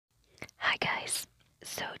Hi guys.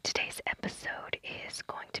 So today's episode is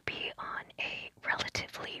going to be on a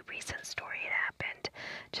relatively recent story. It happened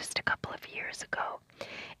just a couple of years ago,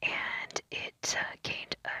 and it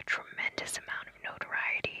gained a tremendous amount of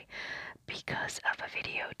notoriety because of a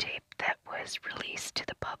videotape that was released to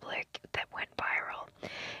the public that went viral.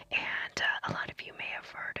 And a lot of you may have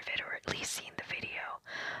heard of it or at least seen the video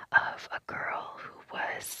of a girl who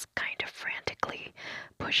was kind of frantically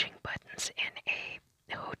pushing buttons in a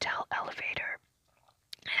hotel elevator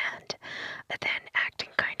and then acting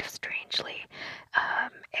kind of strangely.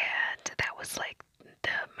 And that was like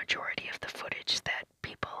the majority of the footage that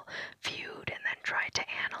people viewed and then tried to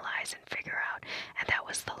analyze and figure out. And that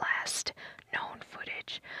was the last known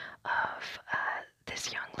footage of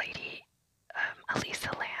this young lady,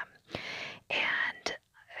 Elisa Lam. And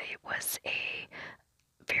it was a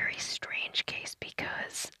very strange case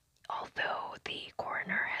because although the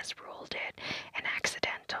coroner has ruled it an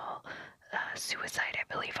accidental suicide, I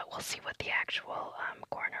believe we'll see what the actual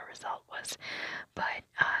coroner result was, but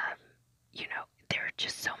there are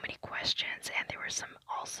just so many questions, and there were some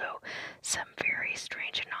very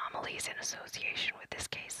strange anomalies in association with this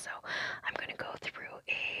case. So I'm going to go through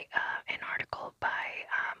an article by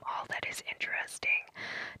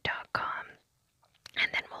allthatisinteresting.com,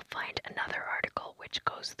 and then we'll find another article which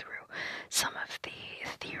goes through some of the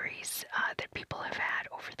theories that people have had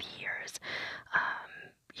over the years.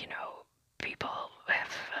 People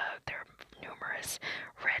have, there are numerous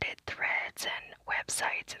Reddit threads and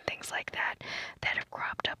websites and things like that that have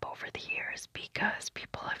cropped up over the years because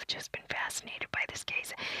people have just been fascinated by this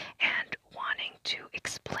case and wanting to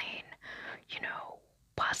explain,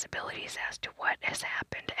 possibilities as to what has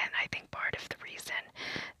happened. And I think part of the reason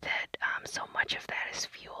that so much of that is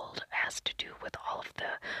fueled has to do with all of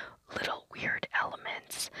the little weird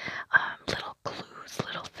elements, little clues,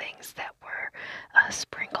 little things that were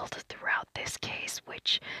sprinkled throughout this case,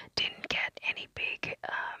 which didn't get any make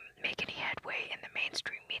any headway in the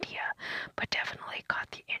mainstream media, but definitely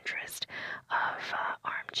caught the interest of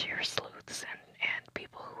armchair sleuths and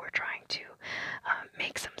people who were trying to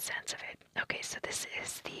make some sense of it. Okay, so this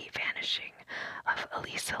is the vanishing of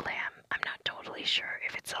Elisa Lam. I'm not totally sure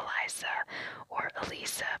if it's Eliza or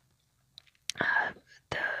Elisa.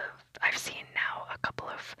 I've seen now a couple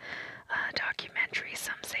of documentaries.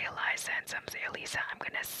 Some say Eliza and some say Elisa.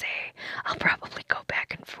 I'll probably go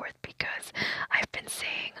back and forth because I've been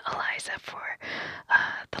saying Eliza for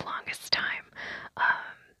the longest time.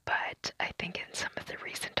 But I think in some of the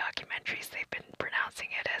recent documentaries they've been pronouncing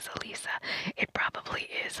it as Elisa. It probably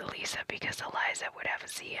is Elisa because Eliza would have a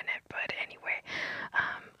Z in it. But anyway,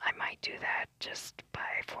 I might do that just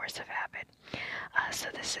by force of habit. So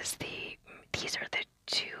these are the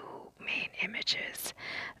two main images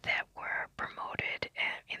that were promoted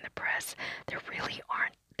in the press. There really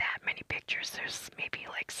aren't that many pictures. There's maybe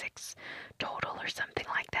like 6 total or something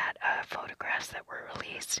like that, photographs that were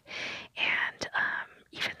released. And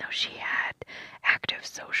even though she had active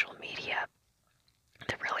social media,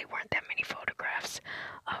 there really weren't that many photographs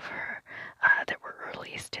of her that were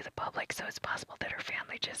released to the public, so it's possible that her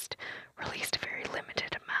family just released a very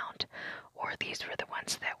limited amount, or these were the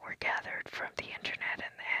ones that were gathered from the internet,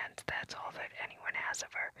 and that's all that anyone has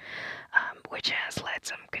of her, which has led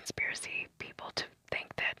some conspiracy people to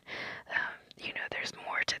think that, there's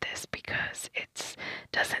more to this because it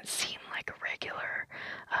doesn't seem like a regular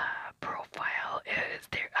profile.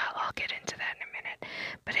 I'll get into that in a minute,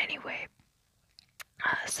 but anyway.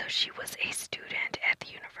 So she was a student at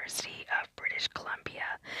the University of British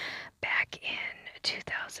Columbia back in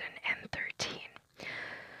 2013.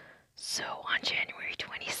 So on January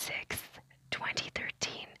 26th,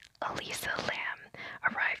 2013, Elisa Lam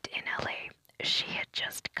arrived in LA. She had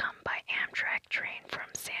just come by Amtrak train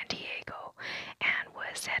from San Diego and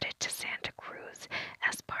was headed to Santa Cruz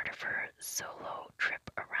as part of her solo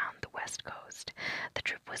trip around the West Coast. The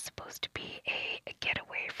trip was supposed to be a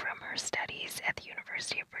getaway from her studies at the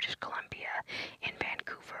University of British Columbia in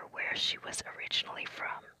Vancouver, where she was originally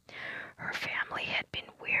from. Her family had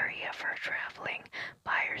been wary of her traveling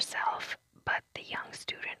by herself, but the young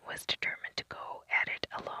student was determined to go at it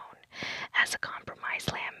alone. As a compromise,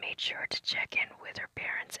 Lam made sure to check in with her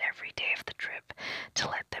parents every day of the trip to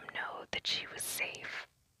let them know that she was safe.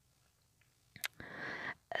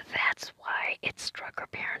 That's why it struck her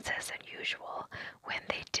parents as unusual when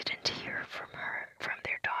they didn't hear from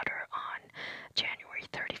their daughter on January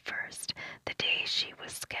 31st, the day she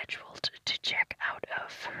was scheduled to check out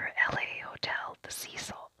of her LA hotel, the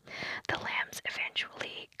Cecil. The Lambs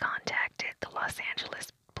eventually contacted the Los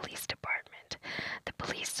Angeles Police Department. The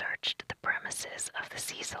police searched the premises of the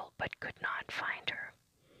Cecil but could not find her.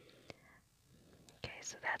 Okay,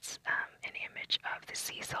 so that's footage of the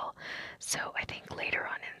Cecil. So I think later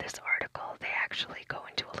on in this article, they actually go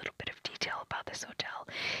into a little bit of detail about this hotel.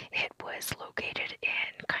 It was located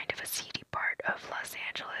in kind of a seedy part of Los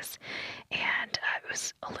Angeles, and it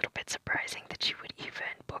was a little bit surprising that she would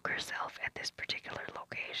even book herself at this particular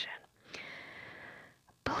location.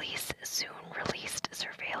 Police soon released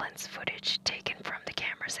surveillance footage taken from the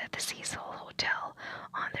cameras at the Cecil Hotel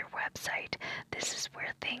on their website. This is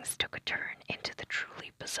where things took a turn into the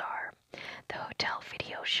truly bizarre. The hotel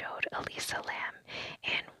video showed Elisa Lam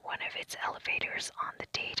in one of its elevators on the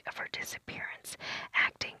date of her disappearance,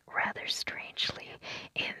 acting rather strangely.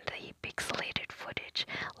 In the pixelated footage,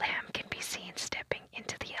 Lam can be seen stepping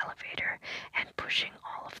into the elevator and pushing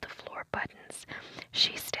all of the floor buttons.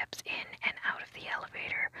 She steps in and out of the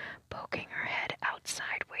elevator, poking her head out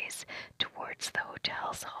sideways towards the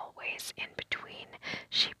hotel's hallways in between.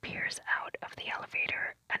 She peers out of the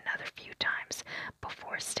elevator another few times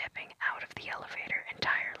before stepping out of the elevator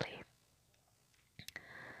entirely.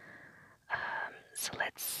 So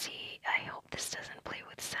let's see. I hope this doesn't play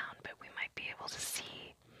with sound, but we might be able to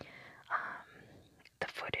see the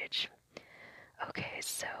footage. Okay,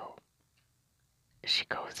 so she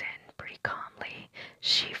goes in pretty calmly.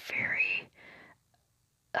 She very,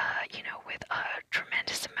 with a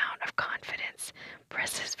tremendous amount of confidence,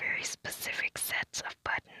 presses very specific sets of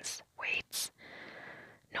buttons, waits.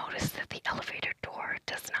 Notice that the elevator door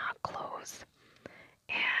does not close.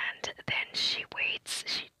 And then she waits.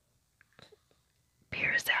 She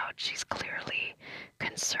peers out. She's clearly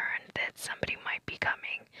concerned that somebody might be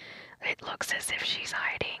coming. It looks as if she's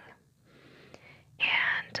hiding.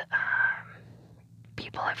 And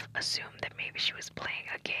people have assumed that maybe she was playing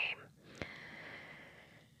a game.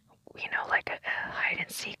 Like a hide and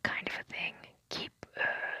seek kind of a thing. Keep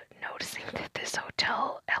noticing that this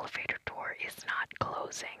hotel elevator door is not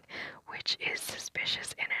closing, which is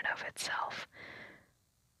suspicious in and of itself.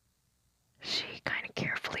 She kind of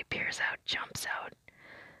carefully peers out, jumps out,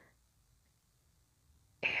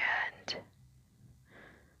 and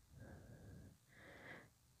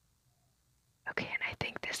okay, and I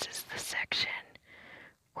think this is the section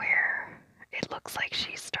where it looks like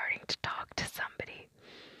she's starting to talk to somebody.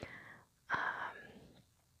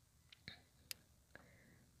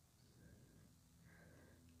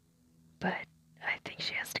 But I think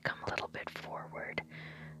she has to come a little bit forward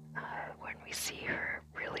when we see her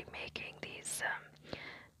really making these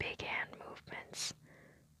big hand movements.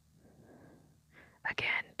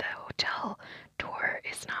 Again, the hotel door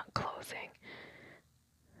is not closing.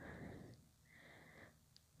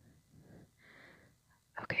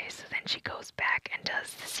 Okay, so then she goes back and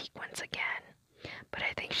does the sequence again. But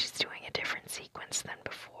I think she's doing a different sequence than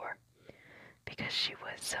before, because she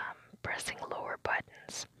was pressing lower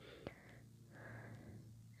buttons.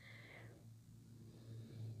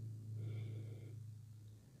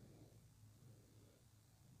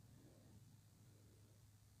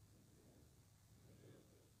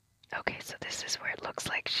 Okay, so this is where it looks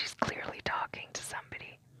like she's clearly talking to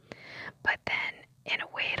somebody. But then, in a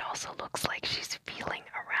way, it also looks like she's feeling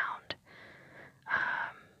around.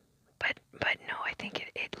 But no, I think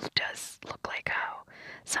it does look like how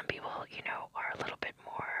some people, are a little bit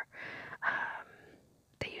more,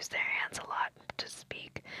 they use their hands a lot to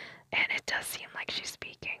speak, and it does seem like she's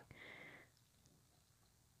speaking.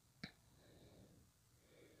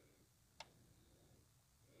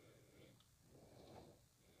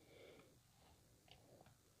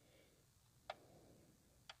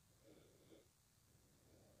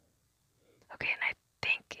 Okay, and I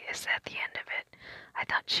think is at the end of it. I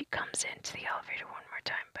thought she comes into the elevator one more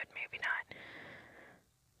time, but maybe not.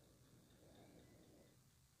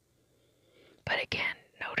 But again,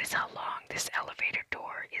 notice how long this elevator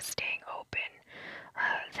door is staying open.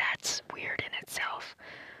 That's weird in itself.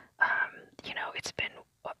 It's been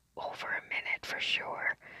over a minute for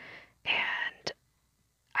sure. And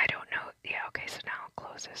I don't know. Yeah, okay, so now it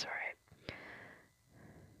closes, alright.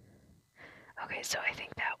 Okay, so I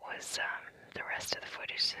think that was the rest of the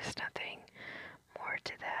footage. There's nothing more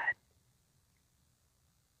to that.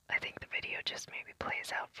 I think the video just maybe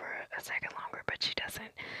plays out for a second longer, but she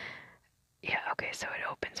doesn't. Yeah, okay, so it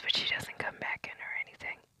opens, but she doesn't come back in or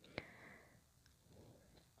anything.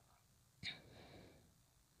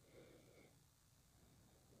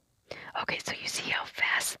 Okay, so you see how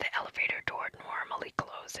fast the elevator door normally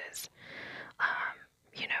closes.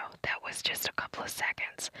 That was just a couple of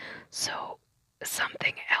seconds. So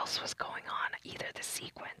something else was going on. Either the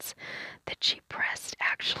sequence that she pressed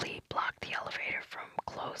actually blocked the elevator from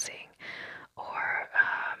closing, or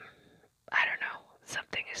I don't know.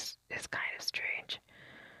 Something is kind of strange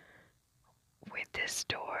with this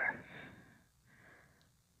door.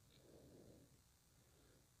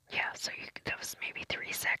 so that was maybe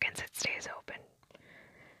 3 seconds it stays open.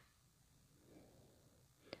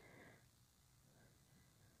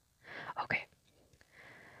 Okay.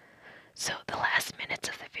 So the last minutes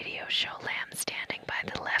of the video show Lam standing by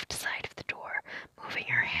the left side of the door, moving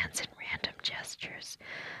her hands in random gestures.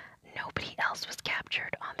 Nobody else was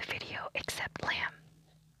captured on the video except Lam.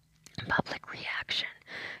 Public reaction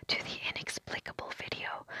to the inexplicable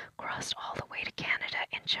video crossed all the way to Canada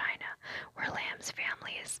and China, where Lam's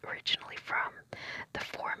family is originally from. The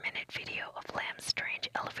 4-minute video of Lam's strange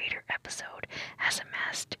elevator episode has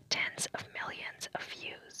amassed tens of millions of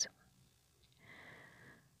views.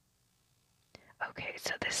 Okay,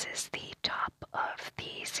 so this is the top of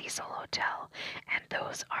the Cecil Hotel, and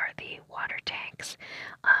those are the water tanks.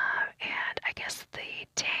 And I guess the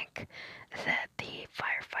tank that the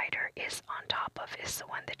firefighter is on top of is the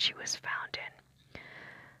one that she was found in.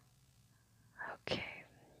 Okay.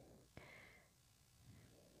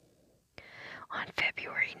 On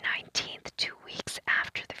February 19th, 2 weeks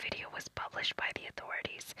after the video was published by the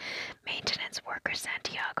authorities, maintenance worker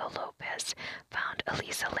Santiago Lopez found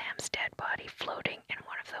Elisa Lam's dead body floating in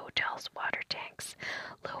one of the hotel's water tanks.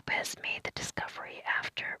 Lopez made the discovery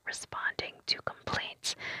after responding to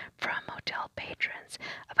complaints from hotel patrons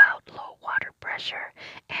about low water pressure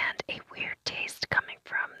and a weird taste coming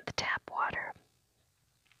from the tap water.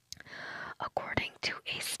 According to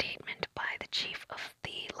a statement by the chief of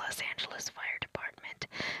the Los Angeles Fire Department,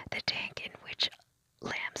 the tank in which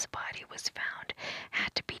Lam's body was found had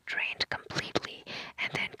to be drained completely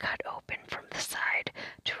and then cut open from the side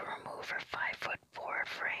to remove her 5'4"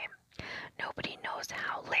 frame. Nobody knows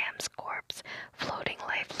how Lam's corpse, floating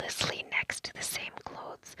lifelessly next to the same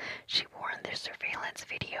clothes she wore in the surveillance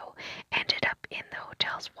video, ended up in the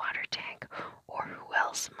hotel's water tank, or who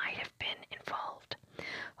else might have been involved.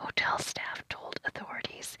 Hotel staff told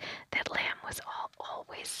authorities that Lam was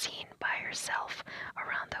always seen by herself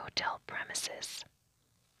around the hotel premises.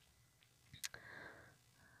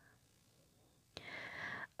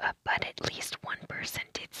 But at least one person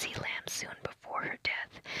did see Lam soon before her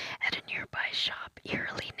death at a nearby shop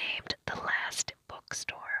eerily named The Last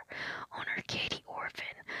Bookstore. Owner Katie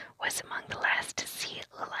Orphan was among the last to see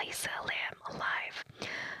Elisa Lam alive.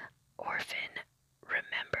 Orphan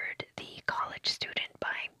remembered the college student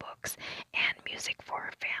buying books and music for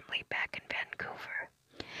her family back in Vancouver.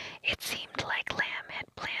 It seemed like Lam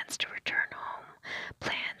had plans to return home,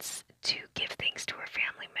 plans to give things to her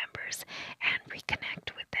family members and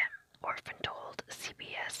reconnect with them, Orphan told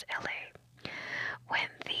CBS LA. When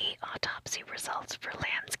the autopsy results for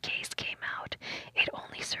Lam's case came out, it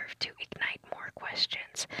only served to ignite more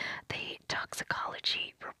questions. The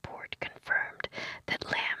toxicology report confirmed that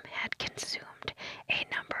Lam had consumed a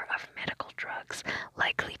number of medical drugs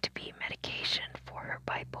likely to be medication for her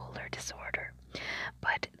bipolar disorder,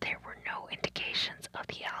 but there were no indications of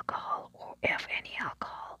the alcohol or of any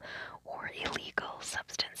alcohol or illegal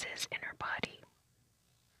substances in her body.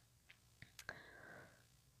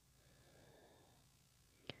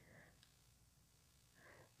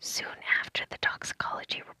 Soon after the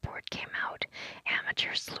toxicology report came out,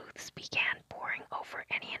 amateur sleuths began poring over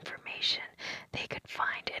any information they could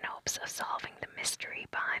find in hopes of solving the mystery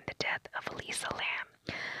behind the death of Elisa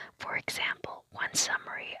Lam. For example, one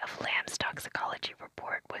summary of Lam's toxicology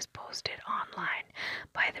report was posted online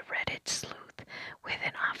by the Reddit sleuth with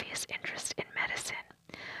an obvious interest in medicine.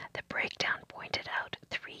 The breakdown pointed out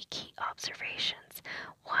 3 key observations.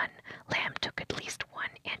 1. Lam took at least one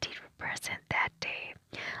antidepressant that day.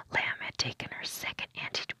 Lam had taken her second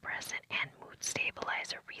antidepressant and mood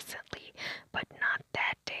stabilizer recently, but not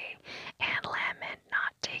that day, and Lam had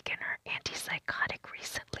not taken her antipsychotic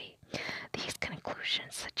recently. These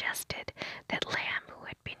conclusions suggested that Lam, who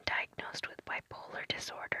had been diagnosed with bipolar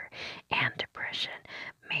disorder and depression,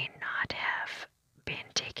 may not have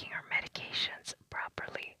been taking her medications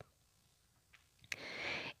properly.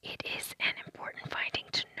 It is an important finding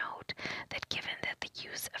to note that given that the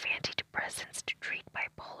use of antidepressants to treat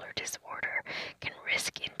bipolar disorder can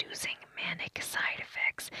risk inducing manic side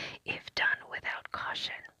effects if done without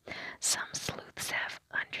caution, some sleuths have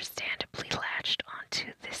understandably latched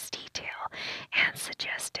onto this detail and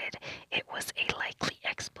suggested it was a likely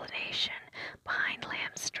explanation behind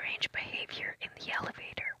Lam's strange behavior in the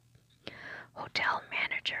elevator. Hotel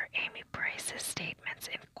manager Amy Price's statements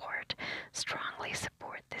in court strongly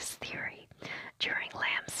support this theory. During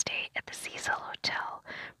Lam's stay at the Cecil Hotel,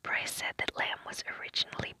 Price said that Lam was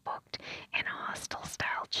originally booked in a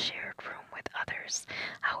hostel-style shared room with others.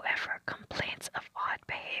 However, complaints of odd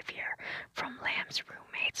behavior from Lam's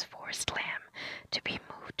roommates forced Lam to be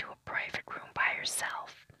moved to a private room by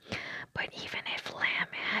herself. But even if Lam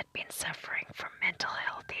had been suffering from mental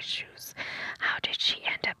health issues,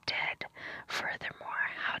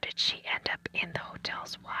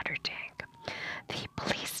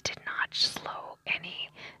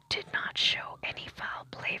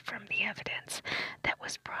 from the evidence that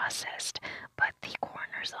was processed, but the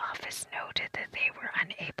coroner's office noted that they were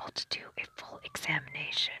unable to do a full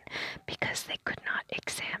examination because they could not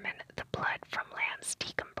examine the blood from Lam's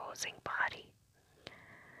decomposing body.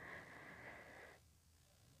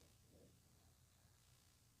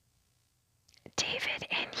 David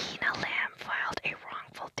and Hina Lam filed a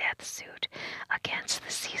wrongful death suit against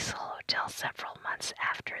the Cecil Hotel several months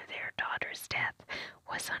after their daughter's death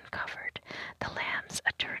was uncovered. The Lambs'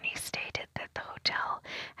 attorney stated that the hotel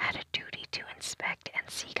had a duty to inspect and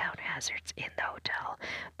seek out hazards in the hotel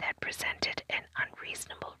that presented an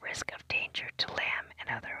unreasonable risk of danger to Lam and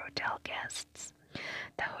other hotel guests.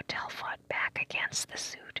 The hotel fought back against the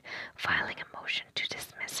suit, filing a motion to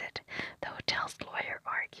dismiss it. The hotel's lawyer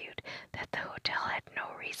argued that the hotel had no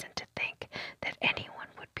reason to think that anyone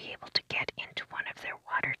would be able to get into one of their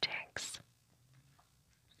water tanks.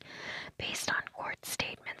 Based on court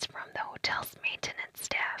statements from the hotel's maintenance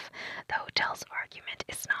staff, the hotel's argument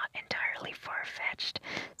is not entirely far-fetched.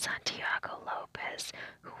 Santiago Lopez,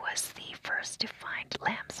 who was the first to find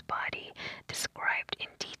Lam's body, described in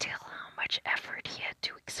detail how much effort he had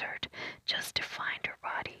to exert just to find her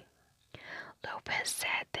body. Lopez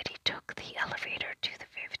said that he took the elevator to the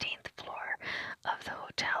 15th floor of the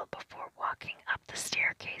hotel before walking up the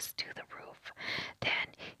staircase to the roof.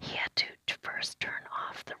 Then he had to first turn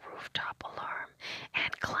off the rooftop alarm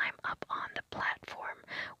and climb up on the platform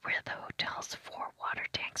where the hotel's 4 water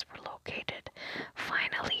tanks were located.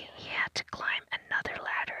 Finally, he had to climb another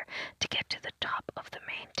ladder to get to the top of the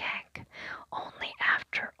main tank. Only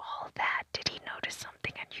after all that did he notice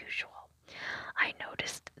something unusual. I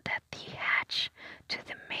noticed that the hatch to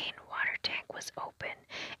the main water tank was open,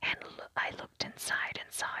 and I looked inside and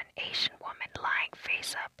saw an Asian woman lying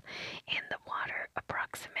face up in the water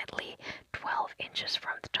approximately 12 inches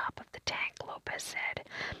from the top of the tank, Lopez said.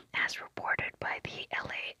 As reported by the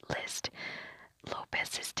LA List,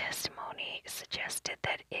 Lopez's testimony suggested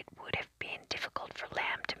that it would have been difficult for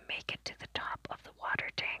Lam to make it to the top of the water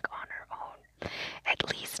tank on her own, at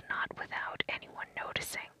least not without anyone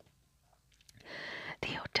noticing.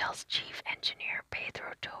 The hotel's chief engineer,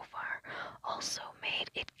 Pedro Tovar, also made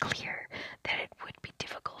it clear that it would be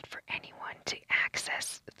difficult for anyone to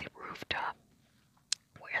access the rooftop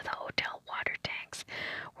where the hotel water tanks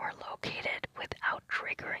were located without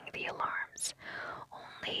triggering the alarms.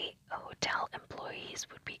 Only hotel employees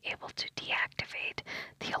would be able to deactivate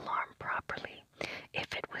the alarm properly.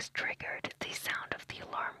 If it was triggered, the sound of the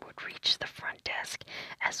alarm would reach the front desk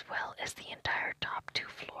as well as the entire top 2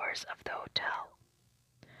 floors of the hotel.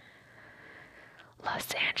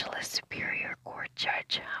 Los Angeles Superior Court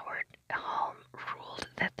Judge Howard Halm ruled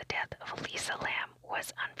that the death of Elisa Lam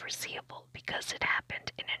was unforeseeable because it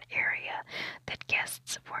happened in an area that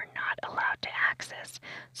guests were not allowed to access,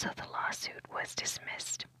 so the lawsuit was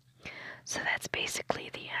dismissed. So that's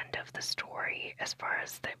basically the end of the story as far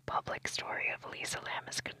as the public story of Elisa Lam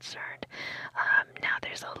is concerned. Now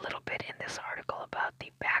there's a little bit in this article about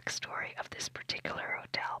the backstory of this particular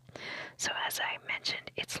hotel. So as I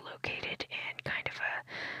mentioned, it's located in kind of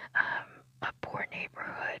a poor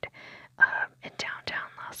neighborhood in downtown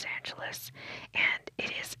Los Angeles, and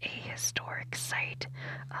it is a historic site.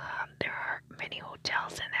 There are many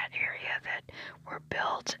hotels in that area that were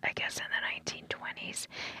built, I guess, in the 1920s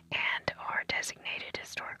and are designated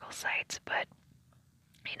historical sites, but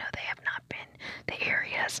they have not been, the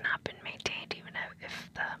area has not been maintained, even if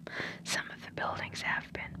some of the buildings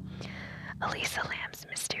have been. Elisa Lam's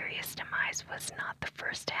mysterious demise was not the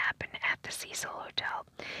first to happen at the Cecil Hotel.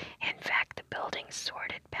 In fact, the building's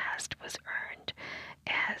sordid past was earned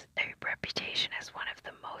as a reputation as one of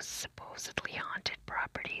the most supposedly haunted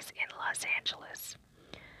properties in Los Angeles.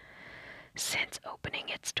 Since opening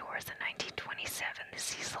its doors in 1927, the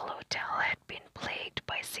Cecil Hotel had been plagued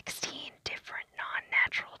by 16 different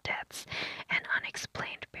non-natural deaths and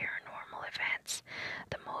unexplained paranormal events.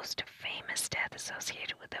 The most famous death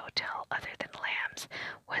associated with the hotel, other than Lamb's,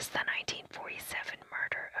 was the 1947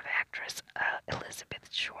 murder of actress Elizabeth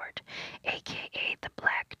Short, aka the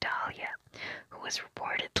Black Dahlia, who was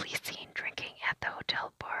reportedly seen drinking at the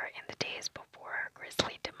hotel bar in the days before her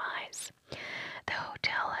grisly demise. The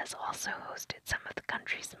hotel has also hosted some of the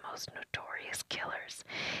country's most notorious killers.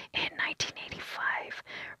 In 1985,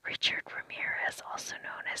 Richard Ramirez, also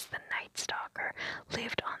known as the Night Stalker,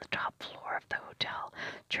 lived on the top floor of the hotel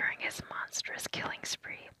during his monstrous killing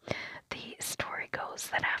spree. The story goes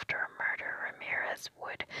that after a murder, Ramirez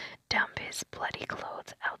would dump his bloody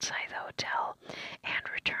clothes outside the hotel and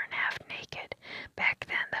return half naked. Back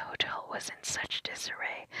then, the hotel was in such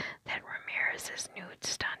disarray that Ramirez's nude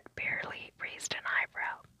stunt barely raised an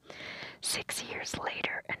eyebrow. 6 years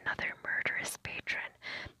later, another murderous patron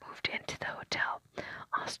moved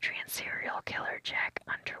Jack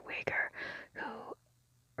Unterweger, who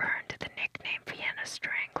earned the nickname Vienna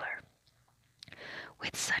Strangler.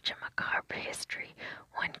 With such a macabre history,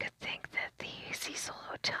 one could think that the Cecil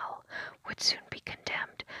Hotel would soon be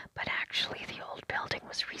condemned, but actually the old building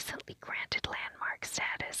was recently granted landmark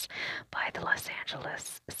status by the Los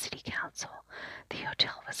Angeles City Council. The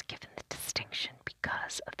hotel was given the distinction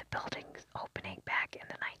because of the building's opening back in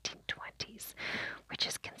the 1920s, which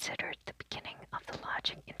is considered the beginning of the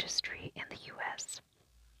lodging industry in the U.S.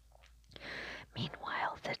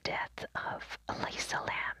 Meanwhile, the death of Elisa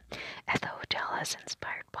Lam at the hotel has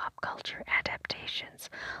inspired pop culture adaptations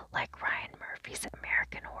like Ryan Murphy's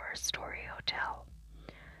American Horror Story Hotel.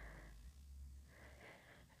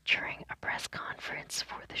 During a press conference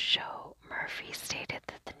for the show, Murphy stated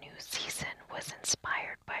that the new season was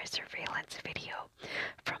inspired by a surveillance video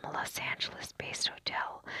from a Los Angeles-based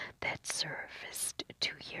hotel that surfaced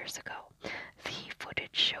 2 years ago. The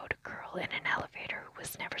footage showed a girl in an elevator who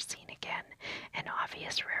was never seen again, an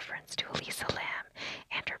obvious reference to Elisa Lam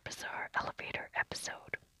and her bizarre elevator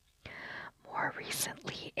episode. More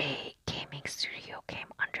recently, a gaming studio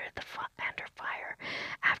came under fire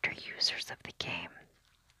after users of the game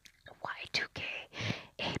Y2K,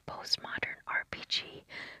 a postmodern RPG,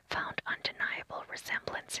 found undeniable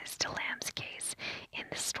resemblances to Lamb's case in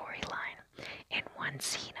the storyline. In one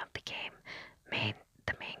scene of the game,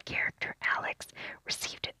 the main character, Alex,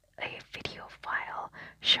 received a video file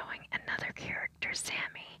showing another character,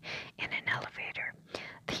 Sammy, in an elevator.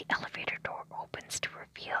 The elevator door opens to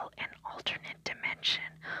reveal an alternate dimension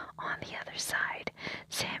on the other side.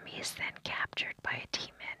 Sammy is then captured by a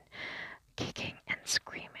demon, kicking and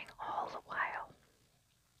screaming all the while.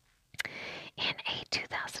 In a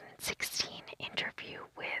 2016 interview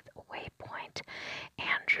with Waypoint,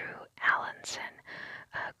 Andrew Allenson,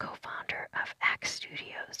 co-founder of Axe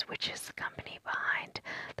Studios, which is the company behind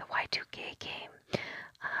the Y2K game,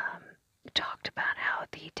 talked about how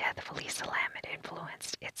the death of Elisa Lam had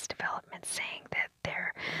influenced its development, saying that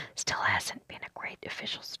there still hasn't been a great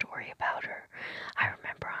official story about her. I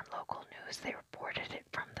remember on local news they reported it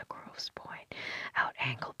from the Grosse Point out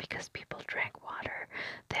angle because people drank water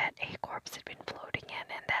that a corpse had been floating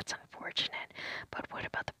in, and that's unfortunate. But what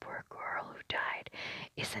about the poor girl who died?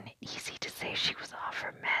 Isn't it easy to say she was off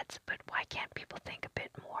her meds, but why can't people think a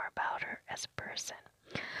bit more about her as a person?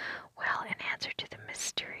 Well, in answer to the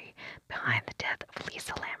mystery behind the death of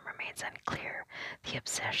Elisa Lam remains unclear. The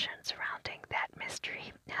obsession surrounding that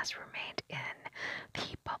mystery has remained in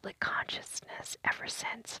the public consciousness ever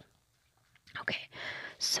since. Okay,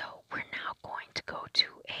 so we're now going to go to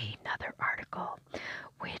another article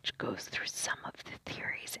which goes through some of the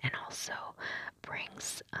theories and also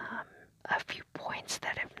brings a few points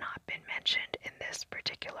that have not been mentioned in this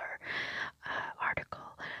particular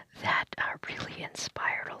article that really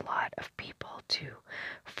inspired a lot of people to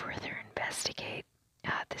further investigate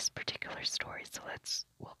this particular story. So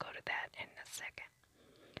we'll go to that in a second.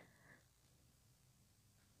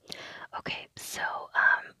 Okay, so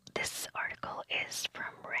this article is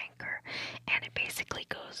from Ranker, and it basically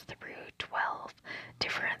goes through 12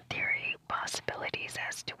 different theory possibilities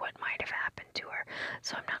as to what might have happened to her.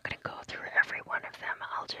 So I'm not going to go through every one of them.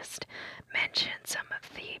 I'll just mention some of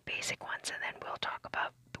the basic ones, and then we'll talk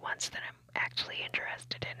about the ones that I'm actually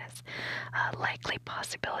interested in as likely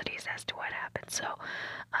possibilities as to what happened. So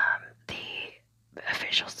the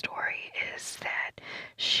official story is that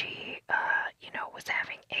she, was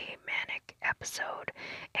having a manic episode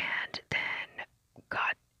and then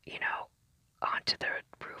got, onto the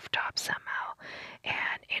rooftop somehow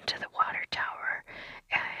and into the water tower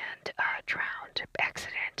and drowned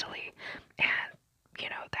accidentally. And,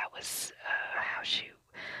 that was how she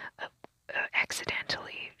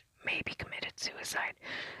accidentally maybe committed suicide.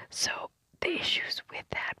 So the issues with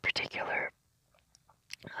that particular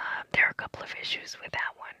there are a couple of issues with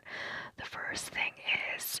that one. The first thing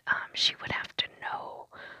is she would have to know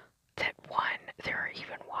that, one, there are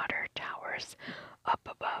even water towers up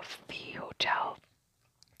above the hotel.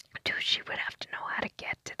 Two, she would have to know how to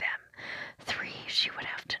get to them. Three, she would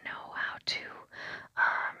have to know how to,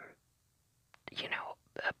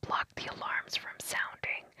 block the alarms from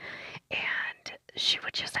sounding. And she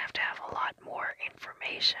would just have to have a lot more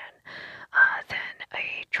information than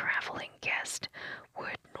a traveling guest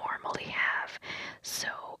would normally have. So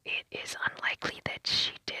it is unlikely that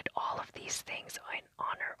she did all of these things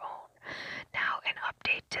on her own. Now, an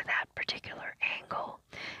update to that particular angle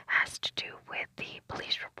has to do with the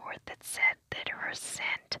police report that said that her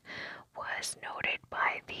scent was noted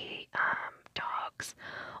by the dogs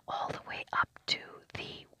all the way up to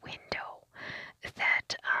the window,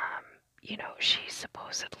 that she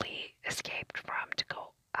supposedly she escaped from to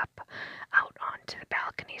go up out onto the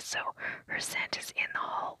balcony. So her scent is in the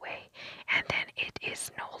hallway, and then it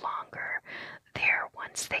is no longer there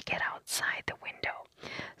once they get outside the window.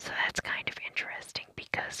 So that's kind of interesting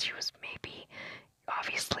because she was maybe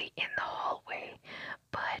obviously in the hallway,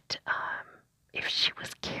 but if she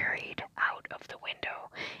was carried out of the window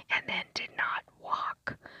and then did not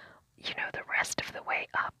walk, the rest of the way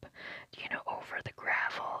up, over the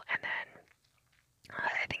gravel, and then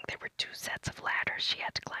I think there were 2 sets of ladders she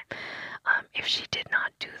had to climb. If she did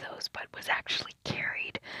not do those but was actually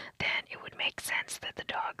carried, then it would make sense that the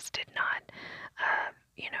dogs did not,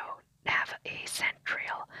 have a scent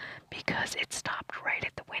trail because it stopped right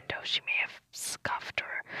at the window. She may have scuffed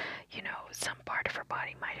or, some part of her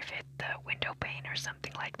body might have hit the window pane or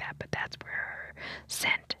something like that, but that's where her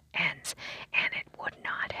scent ends. And it would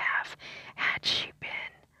not have had she been,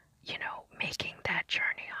 making that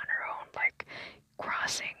journey on her own, like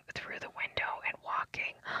crossing through the window and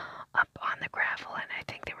walking up on the gravel. And I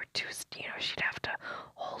think there were she'd have to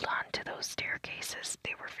hold on to those staircases.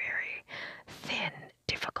 They were very thin,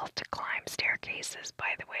 difficult to climb staircases,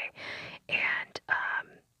 by the way. And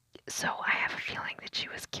so I have a feeling that she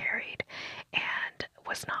was carried and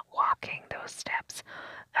was not walking those steps.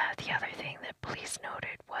 The other thing that police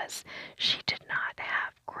noted was she did not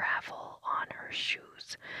have gravel on her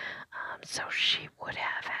shoes. So she would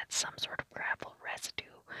have had some sort of gravel residue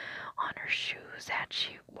on her shoes had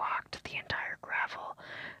she walked the entire gravel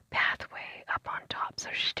pathway up on top. So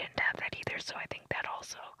she didn't have that either. So I think that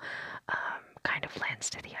also kind of lends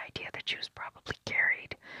to the idea that she was probably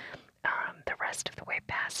carried the rest of the way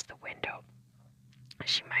past the window.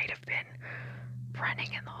 She might have been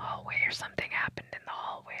running in the hallway or something happened in the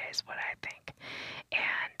hallway is what I think.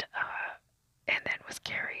 And then was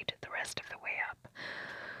carried the rest of the way up.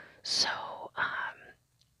 So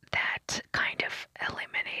that kind of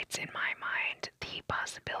eliminates in my mind the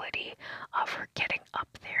possibility of her getting up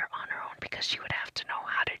there on her own, because she would have to know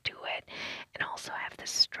how to do it and also have the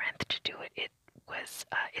strength to do it.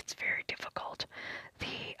 It's very difficult.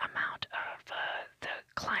 The amount of the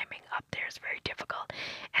climbing up there is very difficult,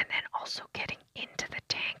 and then also getting into the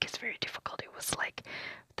tank is very difficult. It was like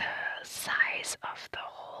the size of the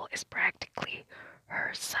hole is practically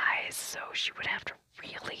her size, so she would have to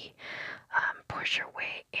really push her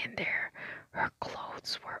way in there. Her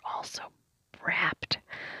clothes were also wrapped,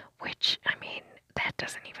 which, I mean, that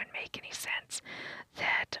doesn't even make any sense,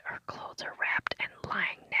 that her clothes are wrapped and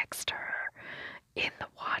lying next to her in the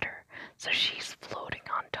water. So she's floating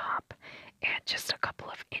on top and just a couple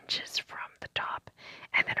of inches from the top,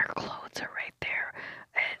 and then her clothes are right there.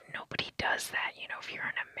 And nobody does that, if you're in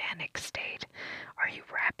a manic state. Are you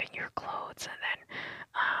wrapping your clothes and then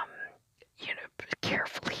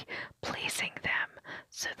carefully placing them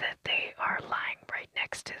so that they are lying right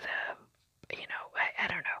next to the, I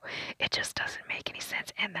don't know. It just doesn't make any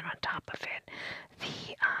sense. And then on top of it,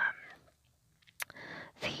 the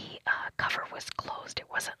cover was closed. It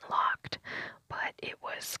wasn't locked, but it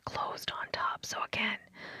was closed on top. So again,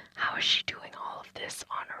 how is she doing all of this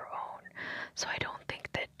on her own? So I don't think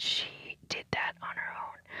that she did that on her own.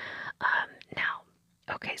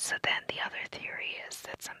 Okay, so then the other theory is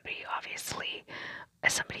that somebody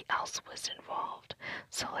else was involved.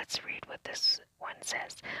 So let's read what this one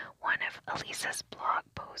says. One of Elisa's blog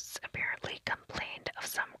posts apparently complained of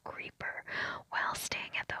some creeper while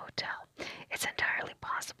staying at the hotel. It's entirely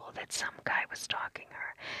possible that some guy was stalking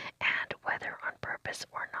her, and whether on purpose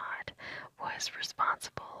or not, was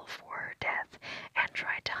responsible for her death and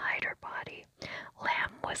tried to hide her body.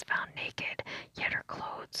 Lam was found naked, yet her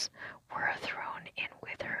clothes were thrown in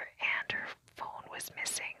with her and her phone was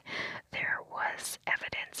missing. There was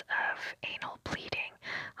evidence of anal bleeding.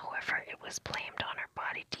 However, it was blamed on her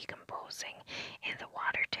body decomposing in the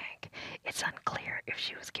water tank. It's unclear if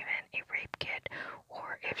she was given a rape kit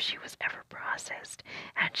or if she was ever processed,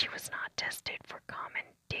 and she was not tested for common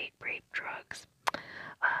date rape drugs.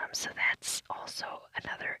 So that's also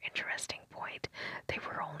another interesting point. They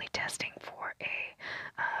were only testing for a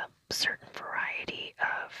certain variety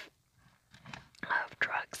of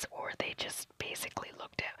drugs, or they just basically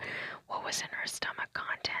looked at what was in her stomach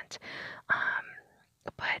content.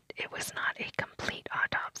 But it was not a complete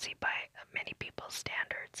autopsy by many people's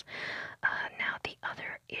standards. Now the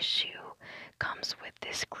other issue comes with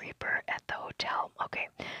this creeper at the hotel. Okay,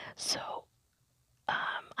 so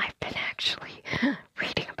I've been actually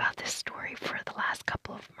reading about this story for the last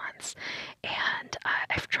couple of months, and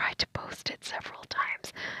I've tried to post it several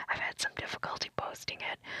times. I've had some difficulty posting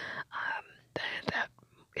it. That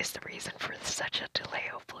is the reason for such a delay.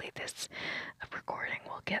 Hopefully this recording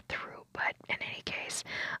will get through, but in any case,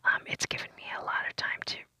 it's given me a lot of time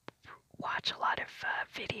to watch a lot of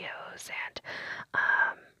videos and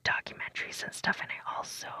documentaries and stuff, and I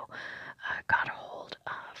also got a hold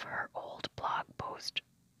of her old blog post,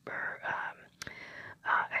 or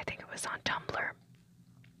I think it was on Tumblr,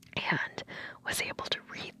 and was able to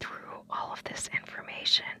read through all of this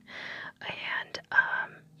information. And,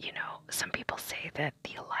 some people say that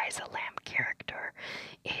the Elisa Lam character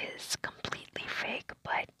is completely fake,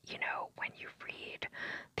 but, when you read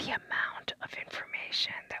the amount of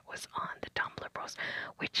information that was on the Tumblr post,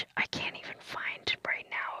 which I can't even find right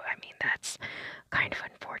now, I mean, that's kind of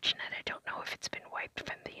unfortunate. I don't know if it's been wiped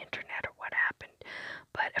from the internet or what happened,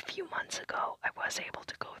 but a few months ago I was able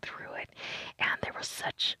to go through it, and there was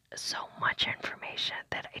so much information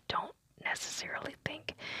that I don't necessarily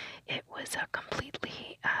think it was a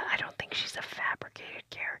completely, I don't think she's a fabricated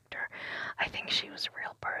character. I think she was a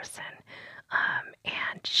real person,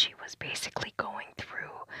 and she was basically going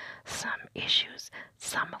through some issues,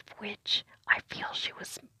 some of which I feel she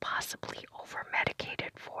was possibly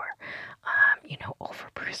over-medicated for,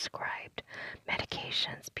 over-prescribed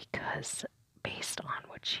medications, because based on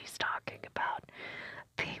what she's talking about,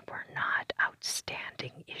 they were not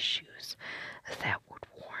outstanding issues that would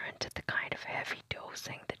warrant the kind of heavy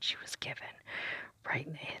dosing that she was given right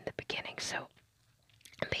in the beginning. So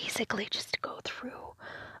basically, just to go through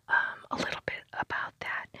a little bit about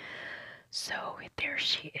that. So there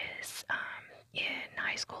she is in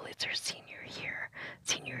high school. It's her senior year.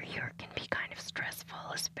 Senior year can be kind of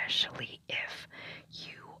stressful, especially if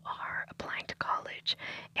you are applying to college.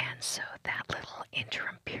 And so that little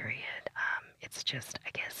interim period, it's just,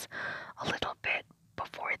 I guess, a little bit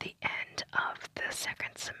before the end of the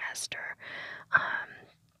second semester,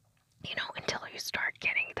 until you start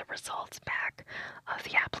getting the results back of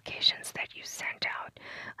the applications that you sent out.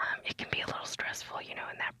 It can be a little stressful,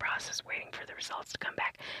 in that process, waiting for the results to come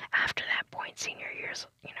back. After that point, senior year's,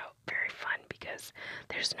 very fun because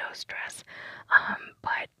there's no stress.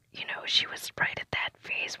 But, she was right at that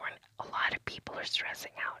phase where a lot of people are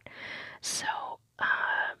stressing out. So,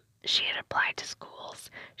 she had applied to schools.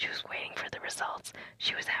 She was waiting for the results.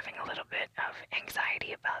 She was having a little bit of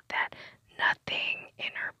anxiety about that. Nothing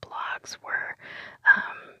in her blogs were,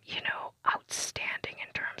 outstanding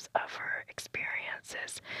in terms of her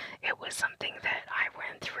experiences. It was something that I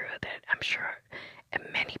went through that I'm sure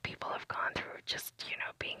many people have gone through, just,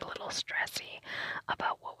 being a little stressy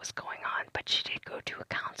about what was going on. But she did go to a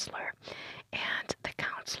counselor, and the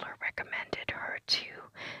counselor recommended her to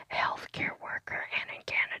a healthcare worker. And in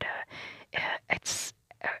Canada, it's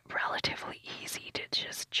relatively easy to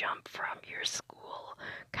just jump from your school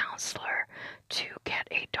counselor to get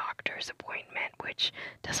a doctor's appointment, which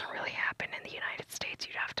doesn't really happen in the United States.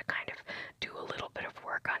 You'd have to kind of do a little bit of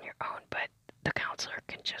work on your own, but the counselor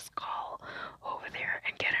can just call over there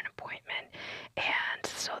and get an appointment. And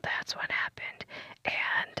so that's what happened.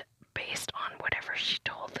 And based on whatever she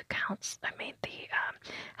told the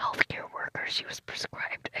healthcare worker, she was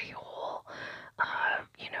prescribed a whole,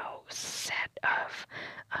 set of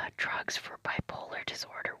drugs for bipolar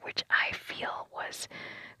disorder, which I feel was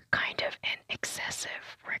kind of an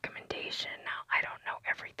excessive recommendation. Now, I don't know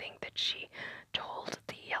everything that she told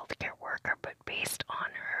the healthcare worker, but based on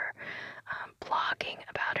her blogging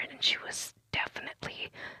about it, and she was definitely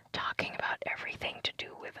talking about everything to do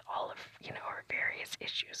with all of, her various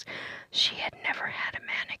issues. She had never had a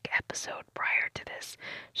manic episode prior to this.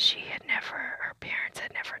 Her parents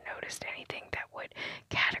had never noticed anything that would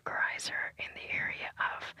categorize her in the area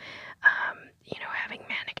of, having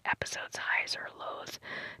manic episodes, highs or lows,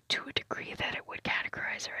 to a degree that it would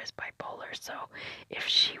categorize her as bipolar. So if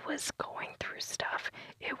she was going through stuff,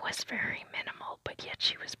 it was very minimal, but yet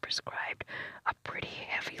she was prescribed a pretty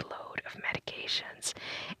heavy load of medications.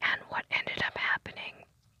 And what ended up happening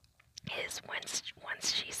is once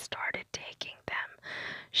she started taking them,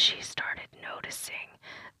 she started noticing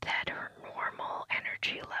that her normal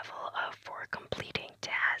energy level for completing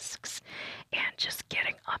tasks and just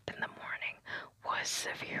getting up in the morning was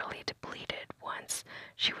severely depleted. Once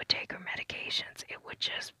she would take her medications, it would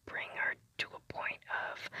just bring her to a point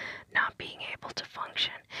of not being able to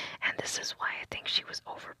function. And this is why I think she was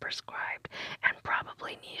overprescribed and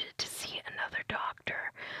probably needed to see another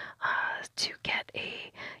doctor to get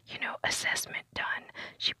a, assessment done.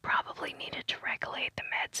 She probably needed to regulate the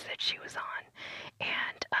meds that she was on,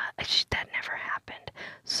 and that never happened.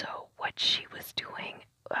 So what she was doing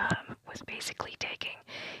was basically taking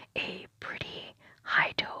a pretty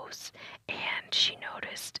high dose, and she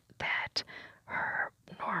noticed that her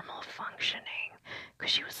normal functioning,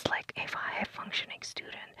 because she was like a high functioning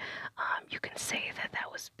student, you can say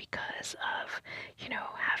that was because of,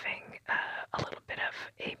 having a little bit of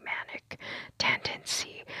a manic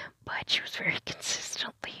tendency, but but she was very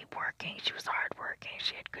consistently working. She was hardworking.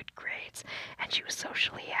 She had good grades, and she was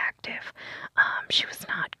socially active. She was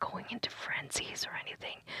not going into frenzies or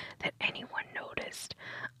anything that anyone noticed.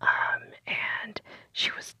 And she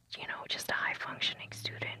was, just a high functioning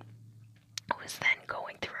student who was then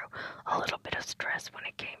going through a little bit of stress when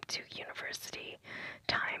it came to university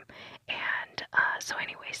time. And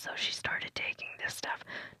so she started taking this stuff,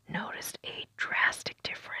 noticed a drastic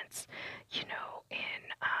difference, in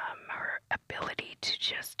her ability to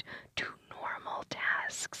just do normal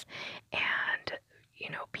tasks and,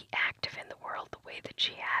 be active in the world the way that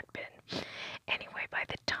she had been. Anyway, by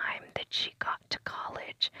the time that she got to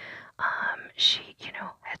college, she,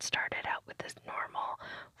 had started out with this normal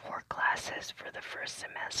 4 classes for the first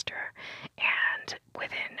semester, and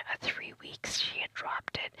within 3 weeks she had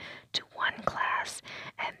dropped it to 1 class,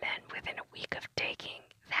 and then within a week of taking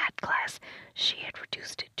that class, she had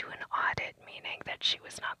reduced it to an audit, meaning that she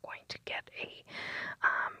was not going to get a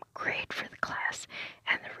grade for the class.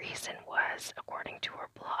 And the reason was, according to her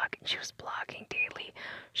blog, and she was blogging daily,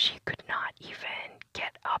 she could not even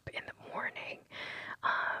get up in the morning,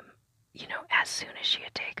 as soon as she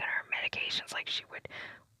had taken her medications. Like, she would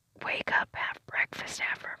wake up, have breakfast,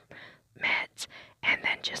 have her meds, and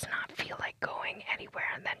then just not feel like going anywhere,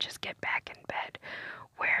 and then just get back in bed.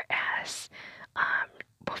 Whereas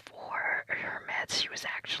before her meds, she was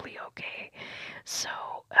actually okay. So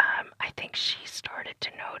I think she started to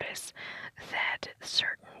notice that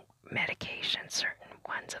certain medications, certain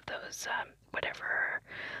ones of those, whatever her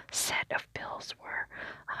set of pills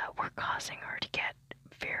were causing her to get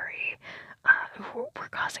very, were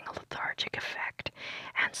causing a lethargic effect.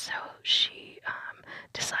 And so she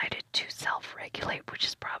decided to self-regulate, which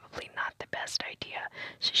is probably not the best idea.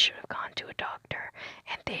 She should have gone to a doctor,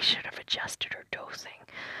 and they should have adjusted her dosing.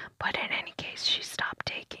 But in any case, she stopped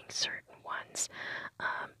taking certain ones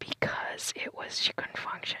because she couldn't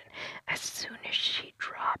function. As soon as she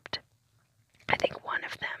dropped, I think, one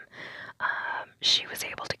of them, she was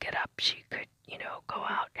able to get up. She could, go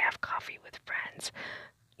out, have coffee with friends,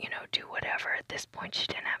 do whatever. At this point, she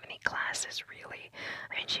didn't have any classes, really.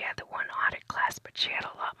 I mean, she had the one audit class, but she had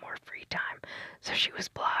a lot more free time. So she was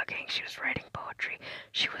blogging, she was writing poetry,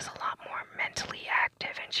 she was a lot more mentally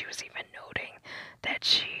active, and she was even noting that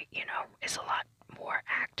she, is a lot more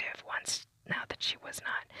active now that she was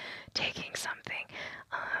not taking something.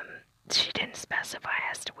 She didn't specify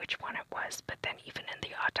as to which one it was, but then even in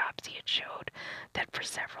the autopsy it showed that for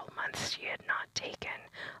several months she had not taken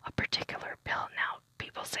a particular pill. Now,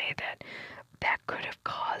 people say that that could have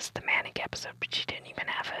caused the manic episode, but she didn't even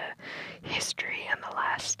have a history in the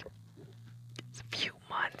last few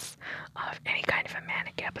months of any kind of a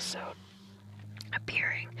manic episode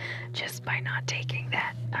appearing just by not taking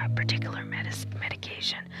that particular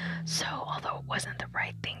medication. So although it wasn't the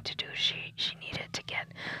right thing to do, she needed to get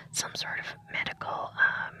some sort of medical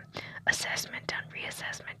assessment done,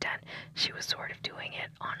 reassessment done. She was sort of doing it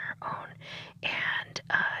on her own, and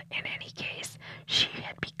in any case, she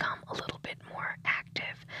had become a little bit more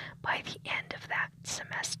active by the end of that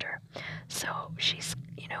semester. So she's,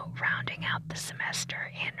 rounding out the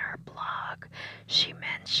semester. In her blog, she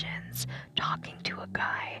mentions talking to a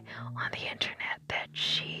guy on the internet that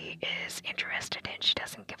she is interested in. She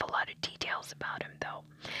doesn't give a lot of details about him, though.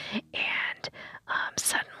 And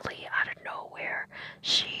suddenly, out of nowhere,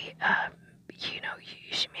 she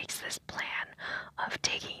makes this plan of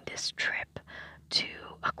taking this trip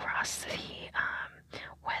across the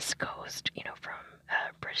west coast, from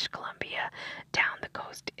British Columbia down the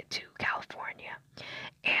coast to California.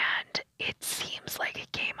 And it seems like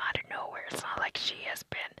it came out of nowhere. It's not like she has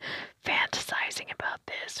been fantasizing about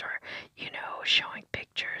this, or, showing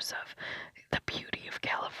pictures of the beauty of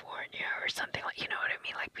California or something, like, you know what I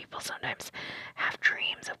mean? Like, people sometimes have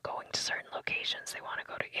dreams of going to certain locations. They want to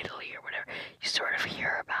go to Italy or whatever. You sort of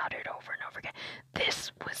hear about it over and over again.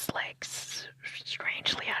 This was like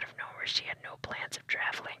strangely out of nowhere. She had no plans of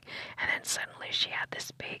traveling, and then suddenly she had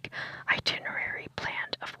this big itinerary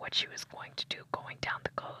planned of what she was going to do going down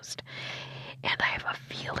the coast. And I have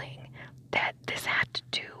a feeling that this had to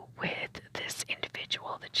do with this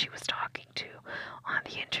individual that she was talking to on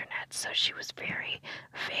the internet. So she was very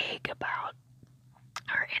vague about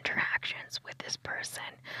her interactions with this person.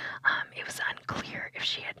 It was unclear if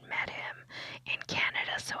she had met him in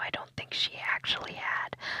Canada, so I don't think she actually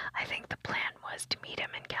had. I think the plan was to meet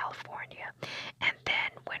him in California. And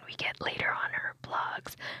then when we get later on her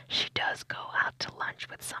blogs, she does go out to lunch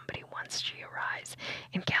with somebody once she arrives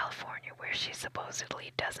in California, where where she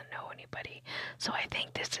supposedly doesn't know anybody. So I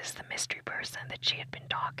think this is the mystery person that she had been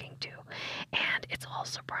talking to. And it's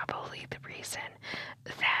also probably the reason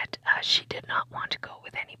that she did not want to go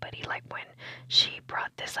with anybody. Like when she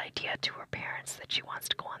brought this idea to her parents that she wants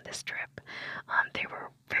to go on this trip, they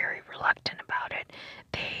were very reluctant about it.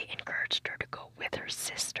 They encouraged her to go with her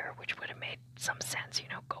sister, which would have made some sense,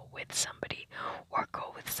 go with somebody or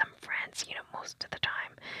go with some friends. Most of the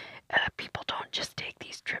time, people don't just take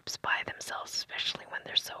these trips by themselves, especially when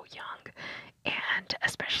they're so young, and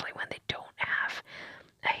especially when they don't have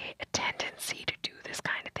a tendency to do this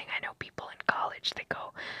kind of thing. I know people in college, they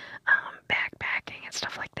go backpacking and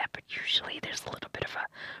stuff like that, but usually there's a little bit of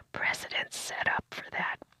a precedent set up for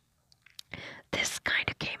that. This kind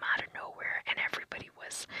of came out of nowhere, and everybody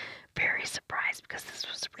was very surprised because this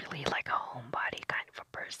was really like a homebody kind of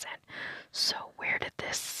a person. So where did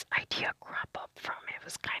this idea crop up from? It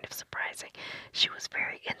was kind of surprising. She was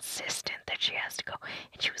very insistent that she has to go,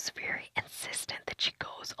 and she was very insistent that she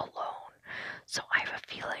goes alone. So I have a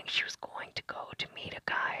feeling she was going to go to meet a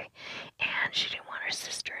guy, and she didn't want her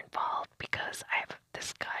sister involved because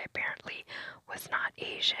this guy apparently was not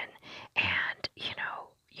Asian, and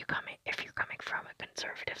if you're coming from a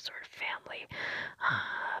conservative sort of family,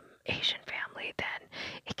 Asian family, then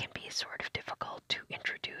it can be sort of difficult to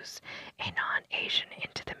introduce a non-Asian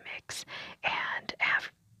into the mix and have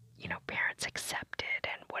parents accept it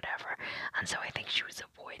and whatever. And so I think she was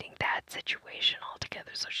avoiding that situation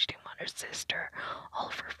altogether. So she didn't want her sister. All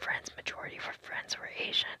of her friends, majority of her friends were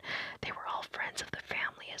Asian. They were all friends of the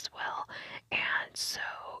family as well. And so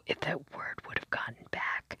if that word would have gotten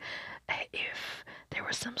back, if there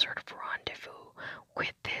was some sort of rendezvous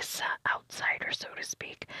with this outsider, so to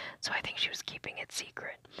speak. So I think she was keeping it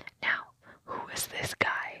secret. Now, who is this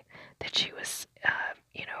guy that she was,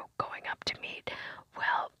 going up to meet?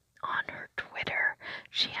 Well, on her Twitter,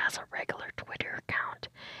 she has a regular Twitter account,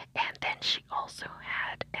 and then she also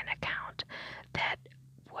had an account that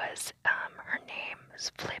was, her name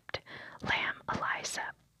was flipped, Lam Elisa.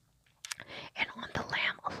 And on the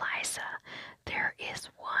Lam Elisa, there is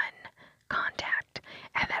one contact,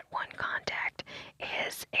 and that one contact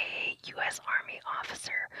is a U.S. Army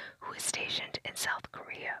officer who is stationed in South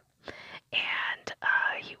Korea. And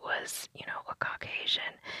he was, a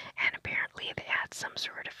Caucasian, and apparently they had some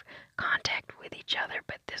sort of contact with each other,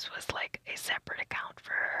 but this was like a separate account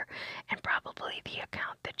for her, and probably the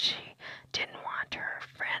account that she didn't want her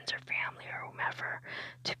friends or family or whomever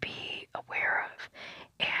to be aware of.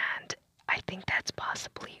 And I think that's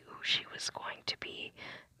possibly who she was going to be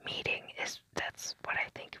meeting. That's what I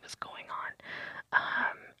think was going on.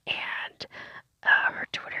 And her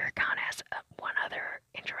Twitter account has one other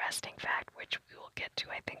interesting fact, which we will get to,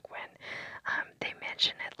 I think, when they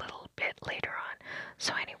mention it a little bit later on.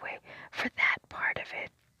 So anyway, for that part of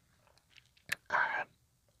it,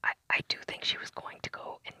 I do think she was going to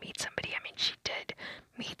go and meet somebody. I mean, she did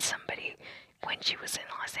meet somebody when she was in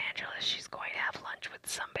Los Angeles. She's going to have lunch with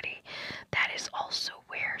somebody. That is also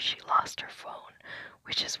where she lost her phone,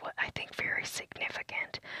 which is what I think very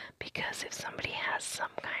significant, because if somebody has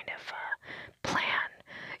some kind of plan,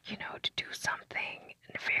 to do something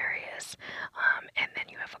nefarious, and then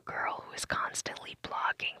you have a girl who is constantly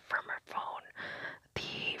blogging from her phone,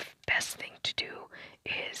 the best thing to do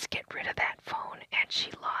is get rid of that phone, and she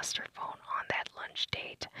lost her phone on that lunch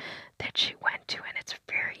date that she went to, and it's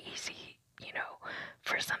very easy,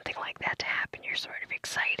 for something like that to happen. You're sort of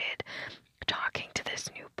excited, talking to this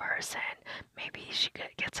new person, maybe she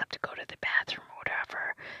gets up to go to the bathroom or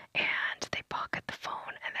whatever, and they pocket the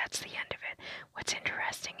phone, and that's the end of it. What's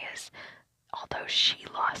interesting is, although she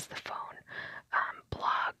lost the phone,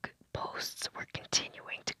 blog posts were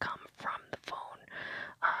continuing to come from the phone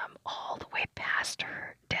all the way past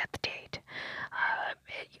her death date.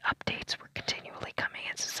 Updates were continually coming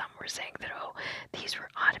in, so some were saying that, these were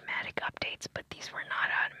automatic updates, but these were not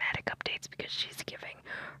automatic updates because she's giving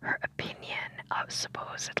her opinion,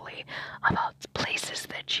 supposedly, about places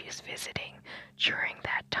that she is visiting during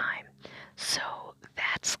that time. So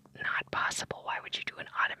that's not possible. Why would you do an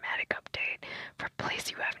automatic update for a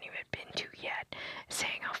place you haven't even been to yet,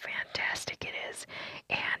 saying how fantastic it is?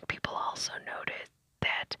 And people also noted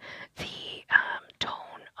that the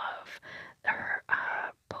tone of her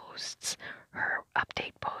posts, her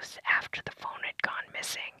update posts after the phone had gone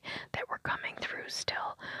missing that were coming through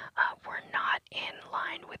still, were not in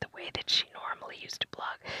line with the way that she normally used to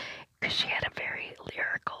blog, because she had a very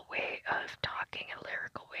lyrical way of talking, a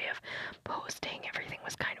lyrical way of posting. Everything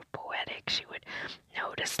was kind of poetic. She would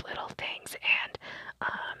notice little things, and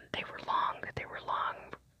they were long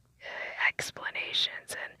explanations,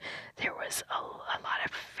 and there was a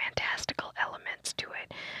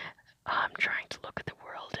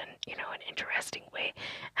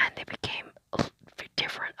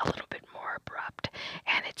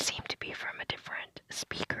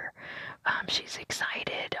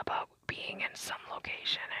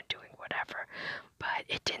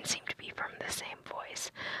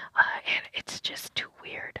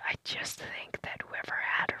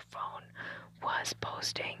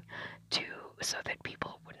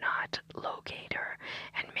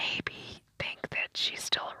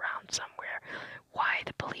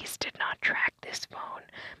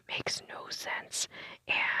sense,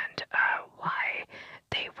 and why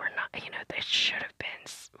they were not, they should have been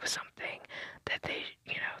something that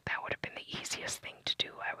that would have been the easiest thing to do,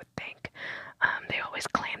 I would think. They always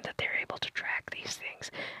claim that they're able to track these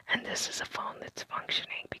things, and this is a phone that's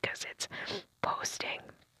functioning because it's posting.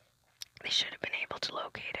 They should have been able to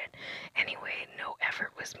locate it. Anyway, no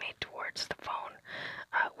effort was made towards the phone,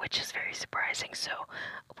 which is very surprising. So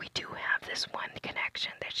we do have this one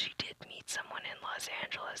connection that she did meet someone in Los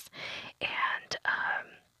Angeles and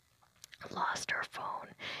lost her phone,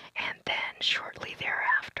 and then shortly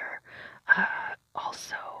thereafter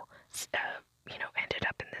also ended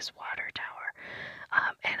up in this water tower.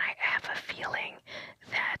 And I have a feeling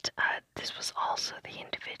that this was also the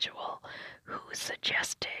individual who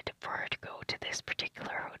suggested for her to go to this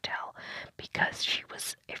particular hotel, because she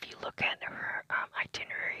was, if you look at her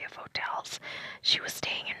itinerary of hotels, she was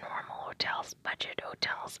staying in normal hotels, budget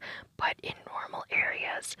hotels, but in normal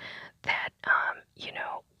areas that,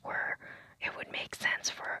 were, it would make sense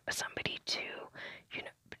for somebody to,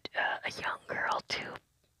 a young girl to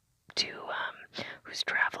who's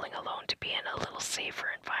traveling alone to be in a little safer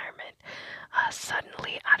environment.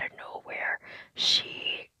 Suddenly, out of nowhere,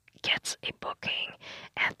 she gets a booking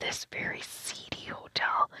at this very seedy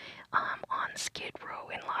hotel on Skid Row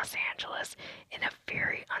in Los Angeles in a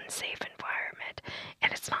very unsafe environment.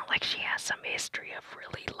 And it's not like she has some history of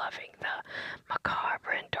really loving the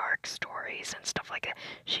macabre and dark stories and stuff like that.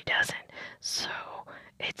 She doesn't. So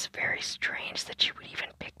it's very strange that she would even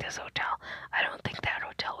pick this hotel. I don't think that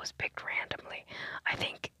hotel was picked randomly. I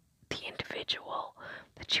think the individual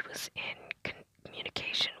that she was in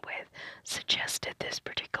communication with suggested this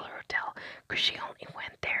particular hotel because she only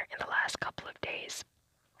went there in the last couple of days.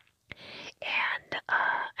 And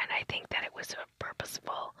I think that it was a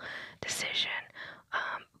purposeful decision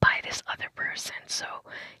by this other person. So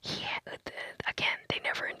again, they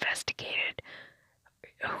never investigated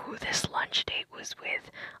who this lunch date was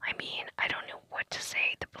with. I mean, I don't know what to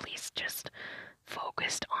say. The police just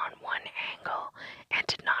focused on one angle and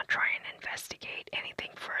did not try and investigate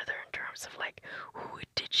anything further in terms of like, who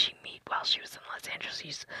did she meet while she was in Los Angeles?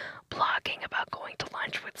 She's blogging about going to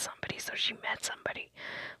lunch with somebody, so she met somebody.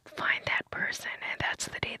 Find that person, and that's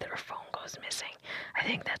the day that her phone goes missing. I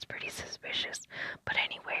think that's pretty suspicious. But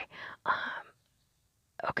anyway,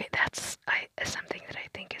 okay, that's something that I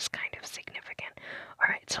think is kind of significant.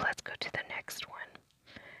 Alright, so let's go to the next one.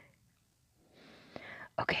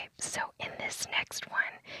 Okay, so in this next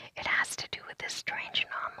one, it has to do with this strange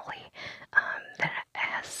anomaly that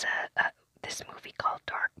has this movie called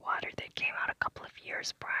Dark Water that came out a couple of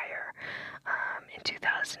years prior, in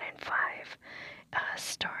 2005,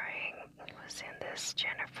 starring, who was in this,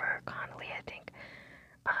 Jennifer Connelly, I think.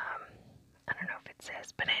 I don't know if it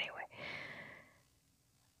says, but anyway.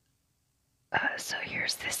 So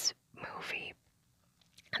here's this movie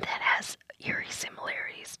that has eerie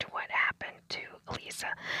similarities to what happened to Elisa.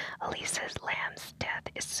 Elisa Lam's death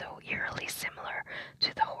is so eerily similar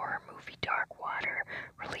to the horror movie Dark Water,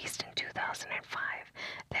 released in 2005,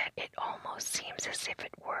 that it almost seems as if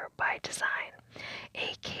it were by design.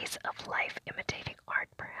 A case of life imitating art,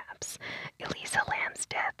 perhaps. Elisa Lam's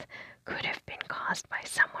death could have been caused by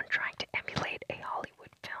someone trying to emulate a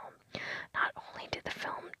Hollywood film. Not only did the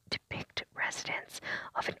film depict residents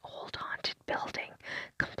of an old haunted building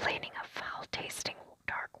complaining of foul-tasting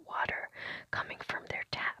dark water coming from their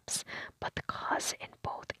taps, but the cause in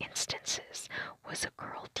both instances was a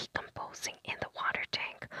girl decomposing in the water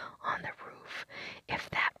tank on the roof. If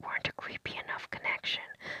that weren't a creepy enough connection,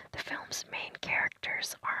 the film's main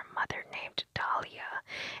characters are a mother named Dahlia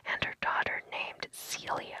and her daughter named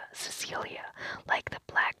Cecilia, like the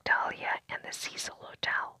Black Dahlia and the Cecil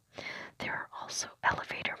Hotel. There are also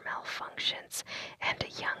elevator malfunctions, and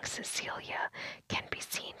a young Cecilia can be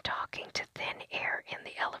seen talking to thin air in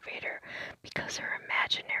the elevator because her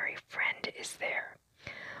imaginary friend is there.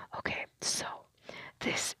 Okay, so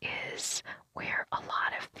this is where a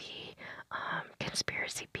lot of the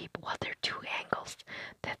conspiracy people, well, there are two angles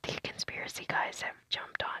that the conspiracy guys have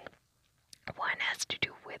jumped on. One has to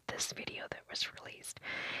do with this video that was released,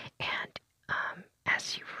 and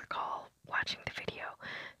as you recall watching the video,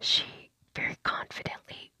 she very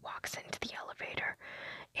confidently walks into the elevator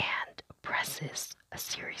and presses a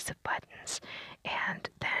series of buttons, and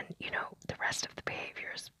then, the rest of the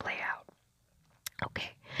behaviors play out.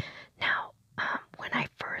 Okay, now, when I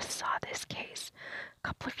first saw this case a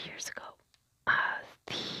couple of years ago,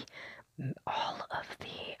 all of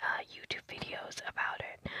the YouTube videos about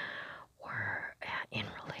it were in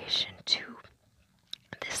relation to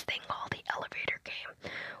this thing called the elevator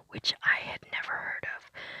game, which I had never heard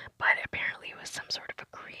of, but apparently it was some sort of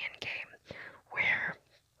a Korean game where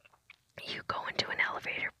you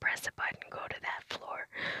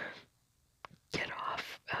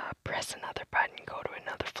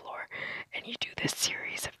then you do this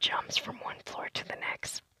series of jumps from one floor to the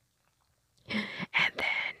next. And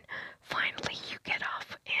then finally you get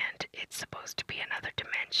off, and it's supposed to be another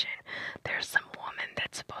dimension. There's some woman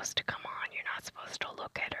that's supposed to come on. You're not supposed to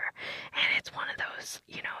look at her. And it's one of those,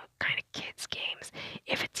 kind of kids' games.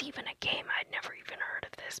 If it's even a game, I'd never even heard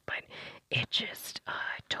of this, but it just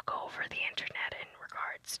took over the internet in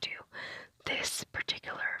regards to this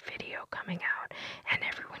particular video coming out, and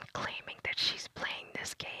everyone claiming that she's playing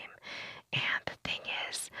this game. And the thing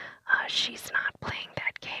is, she's not playing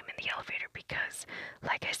that game in the elevator because,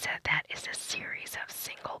 like I said, that is a series of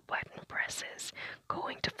single button presses,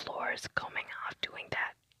 going to floors, coming off, doing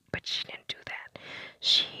that. But she didn't do that.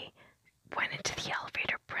 She went into the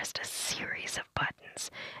elevator, pressed a series of buttons,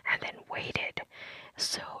 and then waited.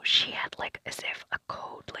 So she had as if a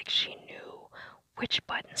code, like she knew which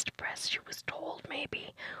buttons to press. She was told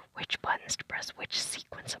maybe which buttons to press, which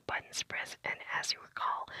sequence of buttons to press. And as you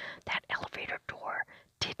recall, that elevator door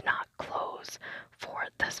did not close for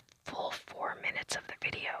the full 4 minutes of the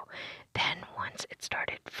video. Then once it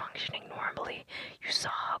started functioning normally, you saw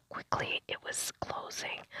how quickly it was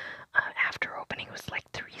closing. After opening, it was like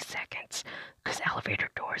 3 seconds, because elevator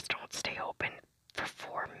doors don't stay open for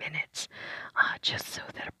 4 minutes, just so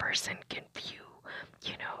that a person can view,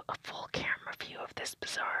 a full camera view of this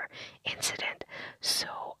bizarre incident.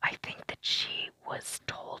 So I think that she was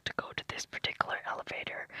told to go to this particular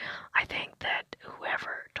elevator. I think that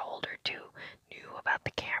whoever told her to knew about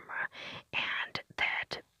the camera, and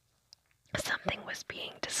that something was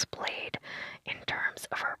being displayed in terms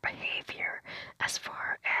of her behavior as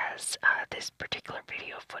far as this particular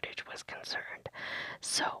video footage was concerned.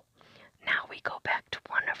 So now we go back to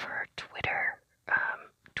one of her tweets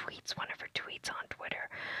on Twitter,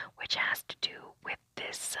 which has to do with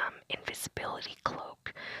this invisibility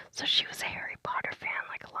cloak. So she was a Harry Potter fan,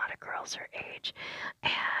 like a lot of girls her age,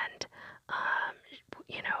 and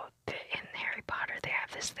in Harry Potter they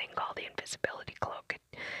have this thing called the invisibility cloak.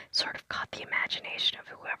 It sort of caught the imagination of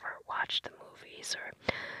whoever watched the movies or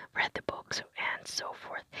read the books and so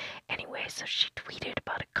forth. Anyway, so she tweeted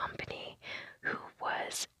about a company who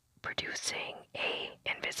was producing a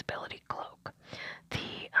invisibility cloak.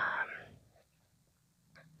 The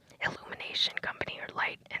Illumination Company, or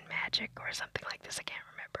Light and Magic, or something like this. I can't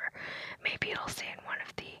remember. Maybe it'll say in one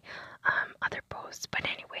of the other posts. But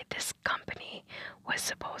anyway, this company was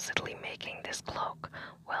supposedly making this cloak.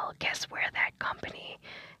 Well, guess where that company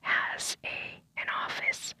has an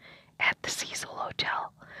office? At the Cecil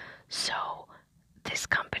Hotel. So this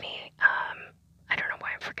company, I don't know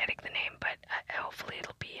why I'm forgetting the name, but hopefully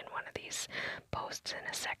it'll be in one of these posts in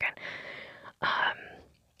a second,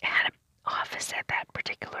 had an office at that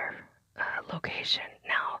particular location.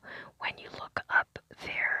 Now, when you look up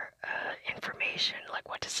their information, like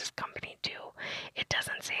what does this company do, it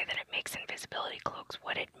doesn't say that it makes invisibility cloaks.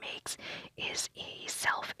 What it makes is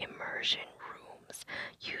self-immersion rooms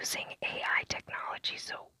using AI technology.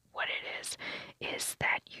 So what it is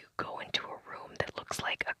that you go into a room that looks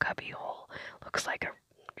like a cubbyhole, looks like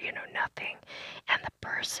nothing, and the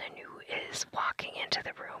person who is walking into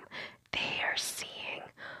the room, they are seeing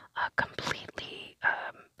a completely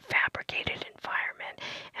fabricated environment,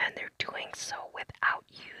 and they're doing so without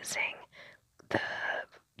using the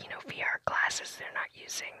VR glasses. They're not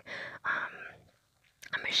using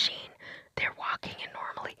a machine. They're walking in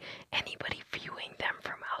normally. Anybody viewing them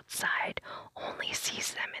from outside only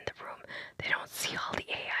sees them in the room. They don't see all the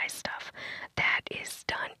AI stuff that is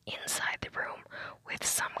done inside the room with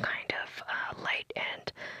some kind of light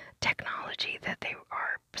and technology that they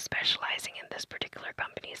are specializing in. This particular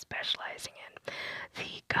company is specializing in.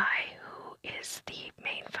 The guy who is the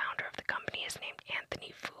main founder of the company is named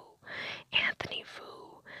Anthony Fu. Anthony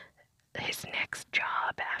Fu, his next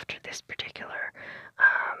job after this particular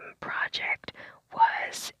project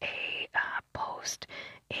was a post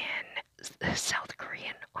in the South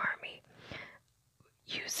Korean army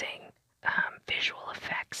using visual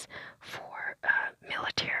effects for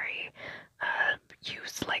military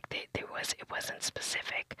use. Like it wasn't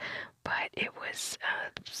specific, but it was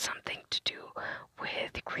something to do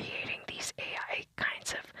with creating these AI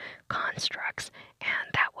kinds of constructs,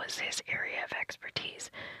 and that was his area of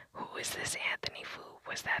expertise. Who is this Anthony Fu?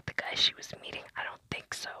 Was that the guy she was meeting? I don't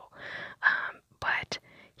think so. But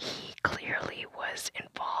he clearly was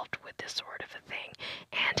involved with this sort of a thing,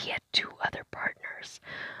 and he had 2 other partners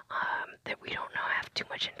that we don't have too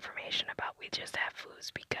much information about. We just have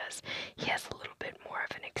Fu's because he has a little bit more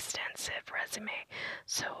of an extensive resume,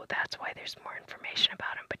 so that's why there's more information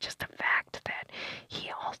about him. But just the fact that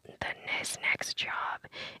his next job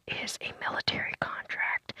is a military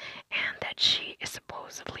contract, and that she is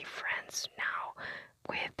supposedly friends now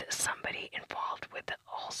with somebody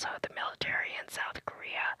also the military in South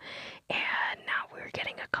Korea. And now we're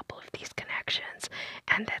getting a couple of these connections,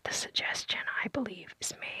 and that the suggestion, I believe,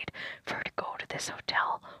 is made for her to go to this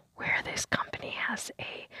hotel where this company has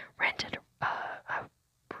a rented a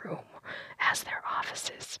room as their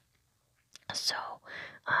offices. So,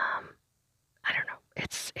 I don't know.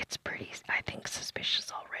 It's pretty, I think,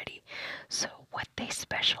 suspicious already. So what they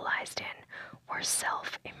specialized in were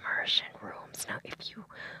self-immersion rooms. Now, if you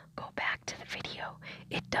go back to the video,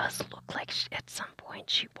 it does look like at some point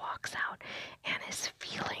she walks out and is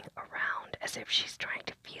feeling around as if she's trying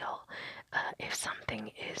to feel if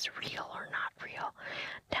something is real or not real.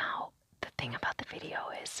 Now, the thing about the video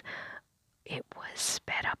is it was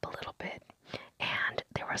sped up a little bit, and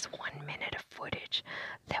there was 1 minute of footage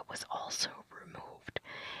that was also removed,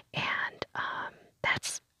 and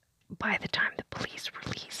that's by the time the police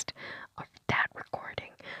released that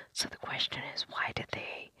recording. So the question is, why did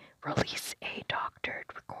they release a doctored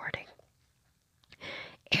recording?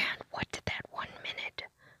 And what did that 1 minute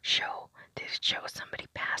show? Did it show somebody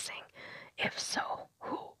passing? If so,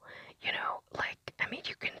 who? You know, like, I mean,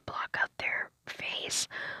 you can block out their face,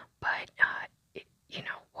 but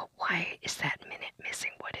why is that minute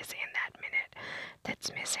missing? What is in that minute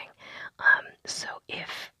that's missing? So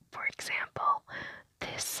if, for example,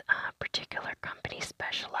 this particular company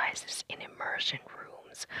specializes in immersion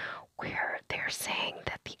rooms where they're saying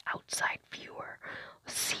that the outside viewer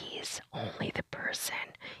sees only the person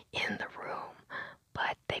in the room,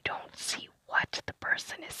 but they don't see what the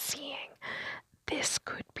person is seeing, this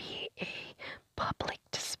could be a public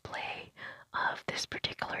display of this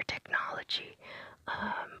particular technology,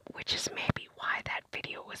 which is maybe why that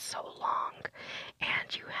video was so long.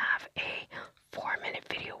 And you have a 4-minute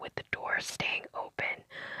video with the door staying open,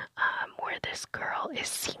 where this girl is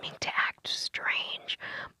seeming to act strange,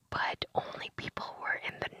 but only people who are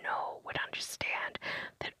in the know would understand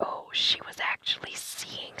that, oh, she was actually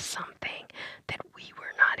seeing something that we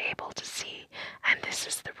were not able to see, and this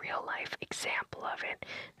is the real life example of it.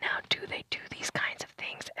 Now, do they do these kinds of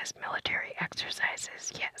things as military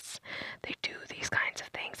exercises? Yes, they do these kinds of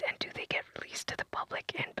things. And do they get released to the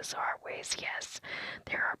public in bizarre ways? Yes.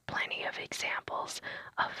 There are plenty of examples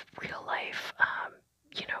of real life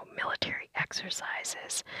military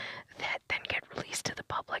exercises that then get released to the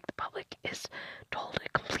public. The public is told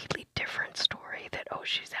a completely different story, that, oh,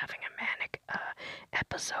 she's having a manic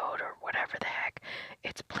episode or whatever the heck.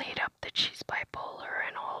 It's played up that she's bipolar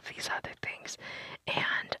and all of these other things.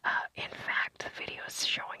 And in fact, the video is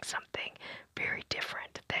showing something very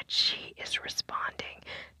different, that she is responding,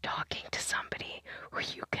 talking to somebody who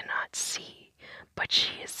you cannot see, but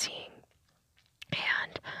she is seeing.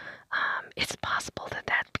 And it's possible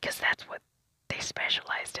that because that's what they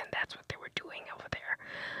specialized in, that's what they were doing over there.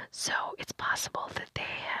 So it's possible that they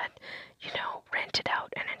had, rented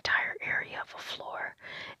out an entire area of a floor,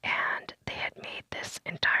 and they had made this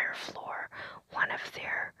entire floor one of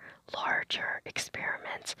their larger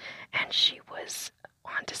experiments, and she was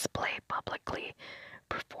on display publicly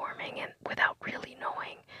performing, and without really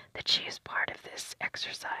knowing that she is part of this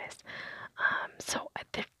exercise. So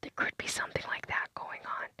there could be something like that going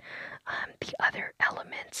on. The other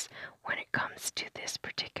elements when it comes to this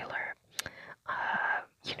particular,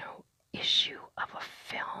 issue of a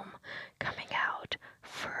film coming out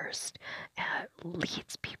first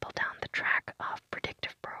leads people down the track of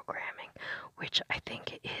predictive programming, which I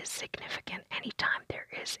think is significant. Anytime there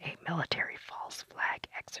is a military false flag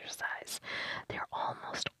exercise, there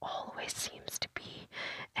almost always seems to be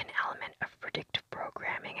an element of predictive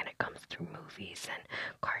programming, and it comes through movies and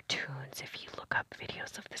cartoons. If you look up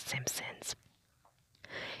videos of The Simpsons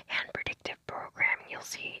and predictive programming, you'll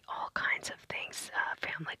see all kinds of things.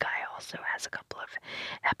 Family Guy also has a couple of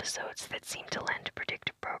episodes that seem to lend to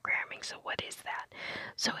predictive programming. So what is that?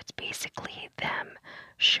 So it's basically them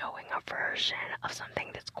showing a version of something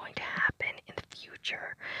that's going to happen in the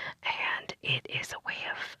future, and it is a way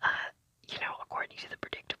of according to the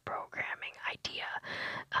predictive programming idea,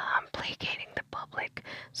 placating the public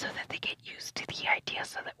so that they get used to the idea,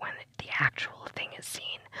 so that when the actual thing is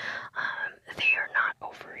seen, they are not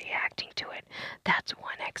overreacting to it. That's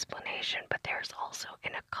one explanation, but there's also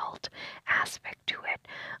an occult aspect to it,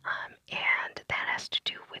 and that has to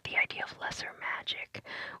do with the idea of lesser magic,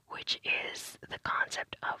 which is the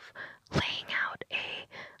concept of laying out a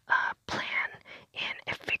plan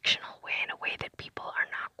in a fictional way, in a way that people are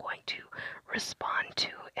not going to respond to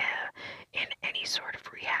in any sort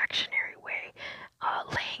of reactionary way.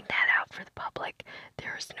 Laying that out for the public,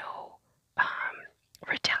 there's no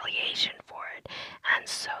retaliation for it, and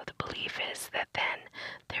so the belief is that then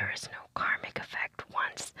there is no karmic effect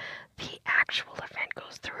once the actual event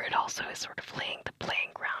goes through. It also is sort of laying the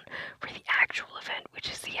playing ground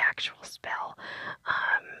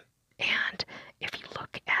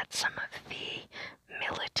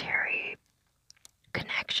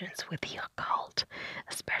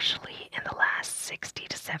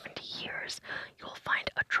 70 years, you'll find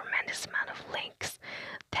a tremendous amount of links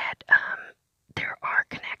that there are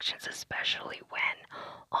connections, especially when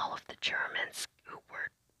all of the Germans who were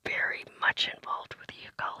very much involved with the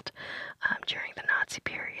occult during the Nazi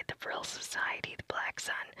period, the Vril Society, the Black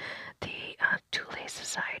Sun, the Thule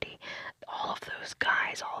Society, all of those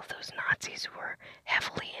guys, all of those Nazis who were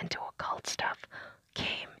heavily into occult stuff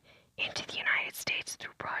came into the United States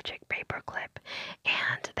through Project Paperclip,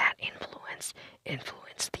 and that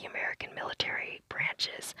influenced the American military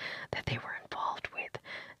branches that they were involved with.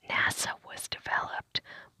 NASA was developed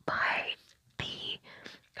by the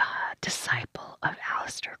disciple of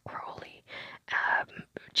Aleister Crowley,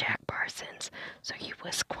 Jack Parsons. So he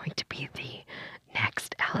was going to be the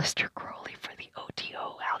next Aleister Crowley for the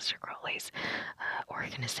OTO, Aleister Crowley's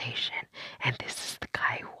organization. And this is the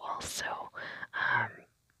guy who also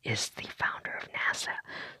is the founder of NASA.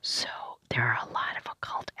 So there are a lot of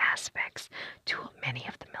occult aspects to many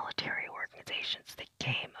of the military organizations that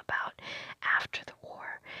came about after the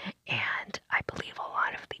war. And I believe a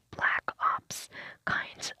lot of the black ops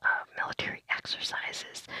kinds of military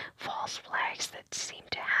exercises, false flags that seem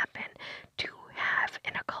to happen, do have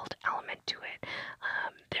an occult element to it.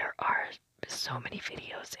 There are so many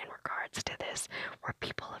videos in regards to this where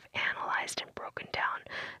people have analyzed and broken down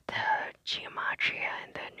the geometria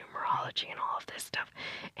and the numerology and all of this stuff,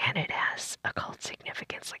 and it has occult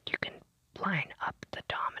significance. Like, you can line up the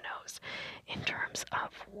dominoes in terms of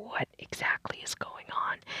what exactly is going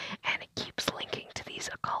on, and it keeps linking to these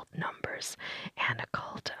occult numbers and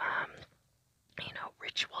occult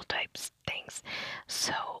ritual types things.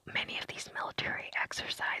 So many of these military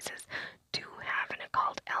exercises do have an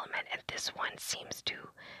occult element, and this one seems to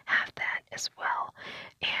have that as well.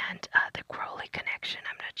 And the Crowley connection,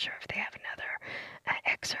 I'm not sure if they have another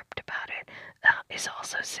excerpt about it, is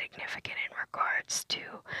also significant in regards to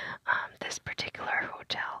this particular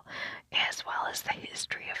hotel, as well as the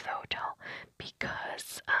history of the hotel,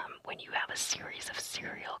 because when you have a series of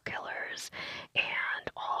serial killers and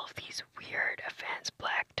all of these weird events,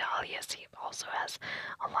 Black Dahlia also has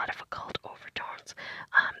a lot of occult overtones.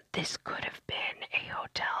 This could have been a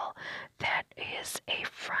hotel that is a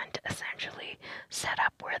front, essentially, set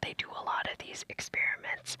up where they do a lot of these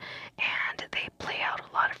experiments, and they play out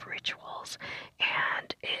a lot of rituals,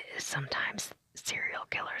 and sometimes serial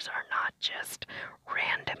killers are not just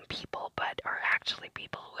random people, but are actually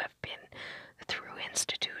people who have been through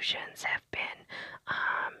institutions, have been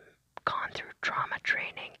gone through trauma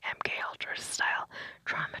training, MK Ultra style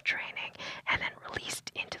trauma training, and then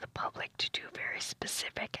released into the public to do very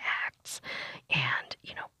specific acts. And,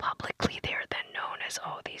 publicly they're then known as,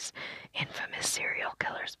 these infamous serial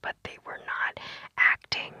killers, but they were not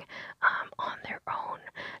acting on their own.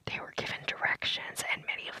 They were given directions, and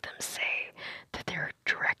many of them say that they're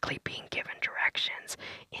directly being given directions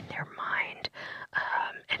in their mind,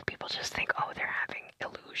 and people just think, they're having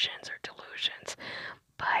illusions or delusions,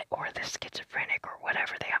 or the schizophrenic or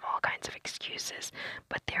whatever. They have all kinds of excuses,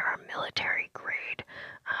 but there are military grade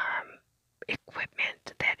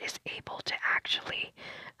equipment that is able to actually,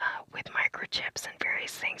 with microchips and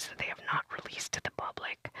various things that they have not released to the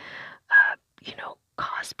public,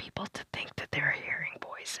 cause people to think that they're hearing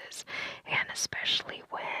voices. And especially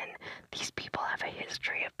when these people have a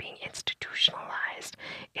history of being institutionalized,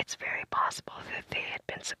 it's very possible that they had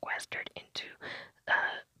been sequestered into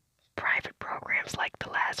private programs like the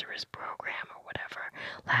Lazarus program or whatever,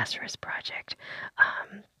 Lazarus Project,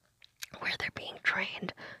 where they're being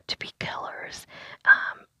trained to be killers,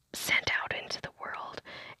 sent out into the world,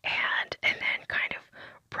 and then kind of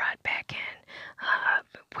brought back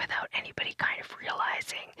in without anybody kind of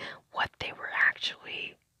realizing what they were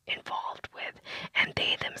actually involved with, and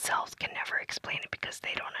they themselves can never explain it because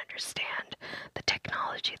they don't understand the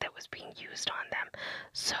technology that was being used on them.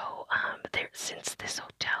 So since this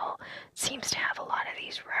hotel seems to have a lot of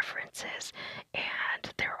these references,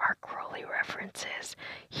 and there are Crowley references,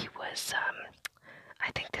 he was I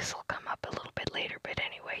think this will come up a little bit later, but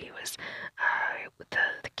anyway, he was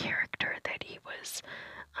the character that he was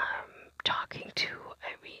talking to,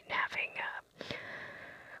 having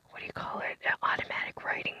what do you call it, automatic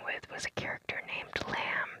writing with, was a character named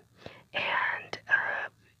Lam, and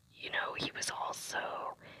he was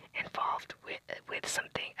also involved with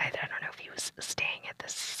something. I don't know if he was staying at the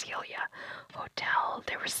Cecilia Hotel.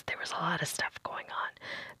 There was a lot of stuff going on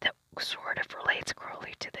that sort of relates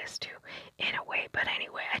Crowley to this too, in a way. But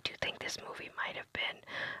anyway, I do think this movie might have been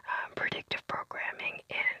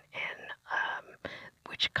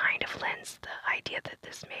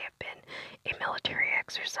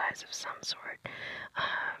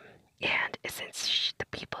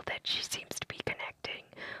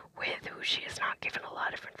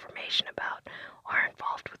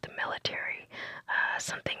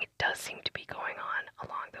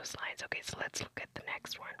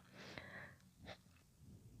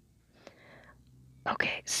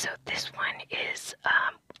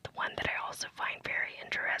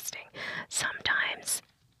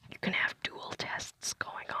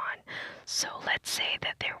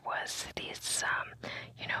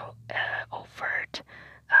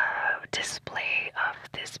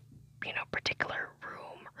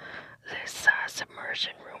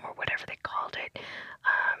immersion room or whatever they called it,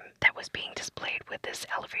 that was being displayed with this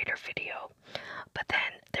elevator video. But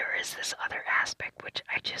then there is this other aspect which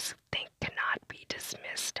I just think cannot be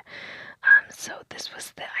dismissed. So this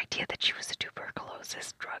was the idea that she was a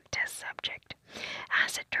tuberculosis drug test subject.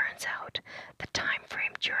 As it turns out, the time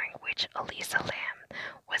frame during which Elisa Lam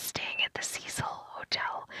was staying at the Cecil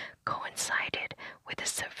Hotel coincided with a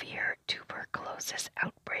severe tuberculosis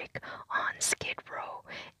outbreak on Skid Row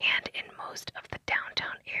and in most of the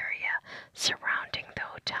downtown area surrounding the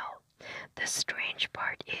hotel. The strange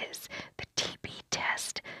part is the TB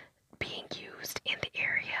test being used in the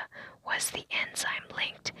area was the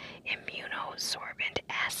enzyme-linked immunosorbent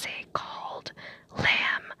assay called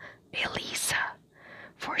Lam ELISA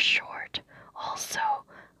for short. Also,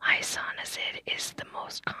 isoniazid is the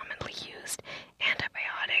most commonly used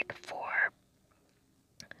antibiotic for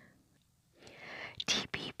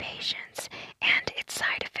TB patients, and its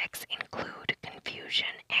side effects include confusion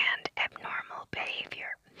and abnormal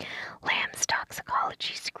behavior. Lam's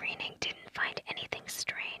toxicology screening didn't find anything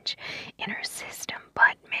strange in her system,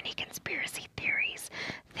 but many conspiracy theories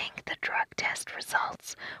think the drug test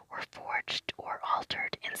results were forged or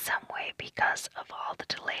altered in some way because of all the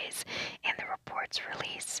delays in the report's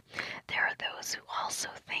release. There are those who also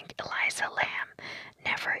think Elisa Lam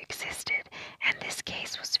never existed, and this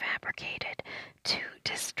case was fabricated to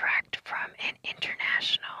distract from an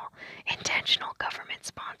intentional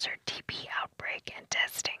government-sponsored TB outbreak and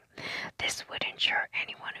testing. This would ensure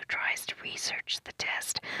anyone who tries to research the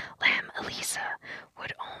test, Lam ELISA,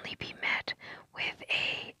 would only be met with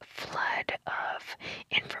a flood of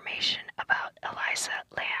information about Elisa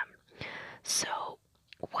Lam. So,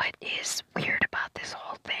 what is weird about this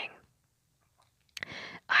whole thing,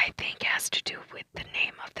 I think, has to do with the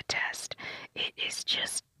name of the test. It is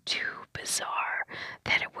just too bizarre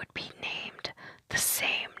that it would be named the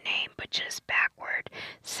same name but just backward,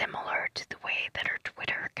 similar to the way that her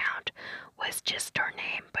Twitter account was just her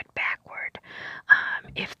name but backward.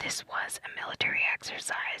 If this was a military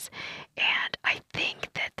exercise, and I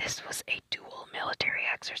think that this was a dual military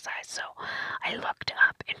exercise, so I looked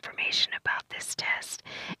up information about this test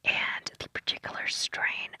and the particular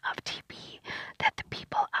strain of TB that the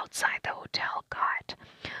people outside the hotel got.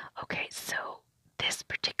 Okay, so this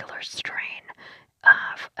particular strain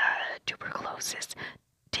of tuberculosis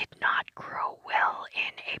did not grow well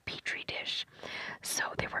in a petri dish, so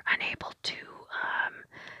they were unable to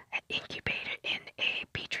incubate it in a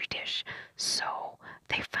petri dish. So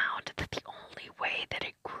they found that the only way that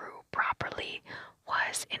it grew properly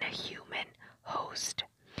was in a human host.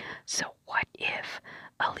 So what if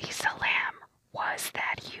Elisa Lam was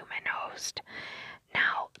that human host?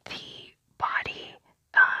 Now, the body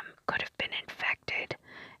could have been infected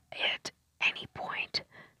at any point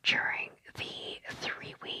during the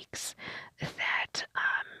 3 weeks that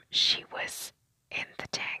she was in the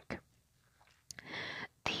tank.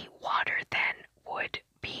 The water then would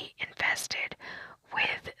be infested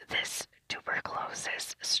with this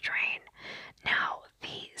tuberculosis strain. Now,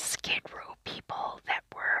 the Skid Row people that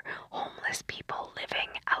were homeless people living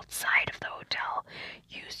outside of the hotel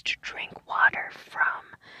used to drink water from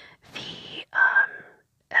the,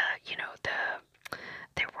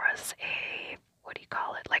 there was a,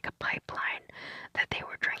 like a pipeline that they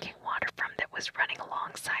were drinking water from that was running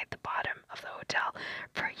alongside the bottom of the hotel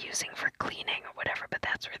for cleaning or whatever, but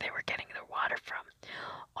that's where they were getting their water from.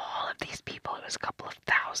 All of these people, it was a couple of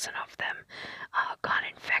thousand of them, got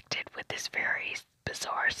infected with this very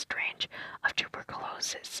bizarre strain of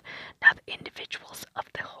tuberculosis. Now, the individuals of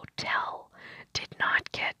the hotel did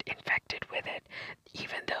not get infected with it,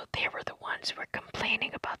 even though they were the ones who were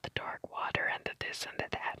complaining about the dark water and the this and the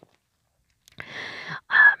that.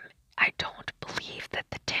 I don't believe that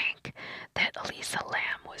the tank that Elisa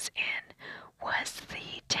Lam was in was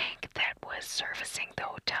the tank that was servicing the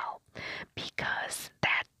hotel, because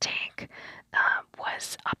that tank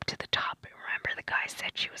was up to the top. Remember, the guy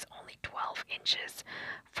said she was only 12 inches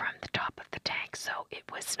from the top of the tank, so it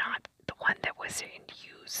was not the one that was in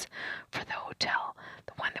use for the hotel.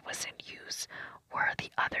 The one that was in use were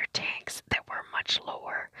the other tanks that were much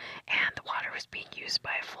lower, and the water was being used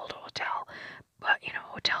by a full hotel, but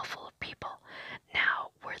hotel full of people.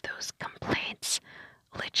 Now, were those complaints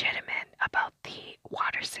legitimate about the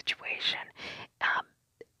water situation?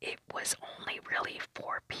 It was only really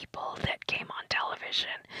 4 people that came on television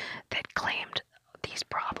that claimed these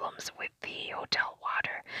problems with the hotel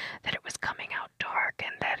water, that it was coming out dark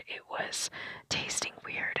and that it was tasting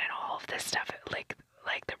weird and all of this stuff. Like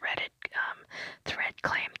the Reddit thread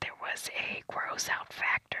claimed there was a gross out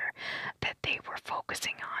factor that they were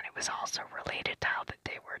focusing on. It was also related to how that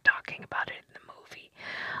they were talking about it in the movie.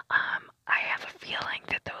 I have a feeling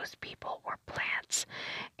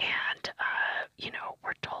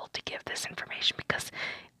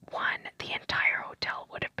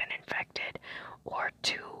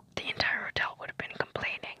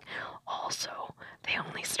they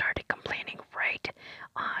only started complaining right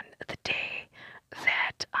on the day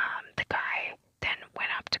that the guy then went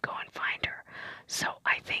up to go and find her. So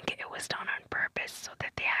I think it was done on purpose so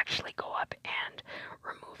that they actually go up and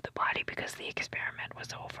remove the body because the experiment was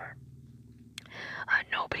over.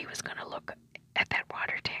 Nobody was going to look at that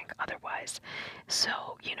water tank otherwise.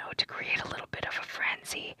 So, to create a little bit of a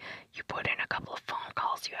frenzy, you put in a couple of phone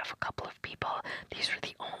calls, you have a couple of people. These were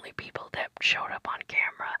the only people that showed up on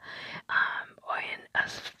camera in a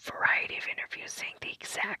variety of interviews saying the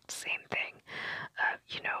exact same thing.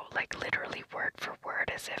 Like literally word for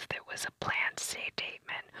word, as if it was a planned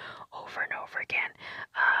statement over and over again,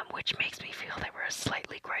 which makes me feel they were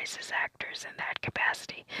slightly crisis actors in that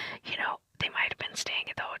capacity. They might have been staying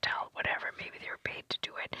at the hotel, whatever. Maybe they were paid to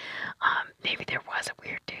do it. Maybe there was a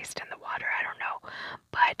weird taste in the water. I don't know.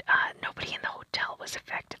 But nobody in the hotel was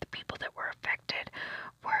affected. The people that were affected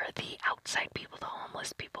were the outside people, the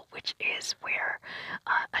homeless people, which is where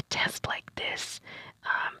a test like this,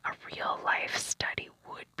 a real life study,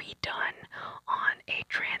 would be done on a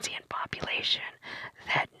transient population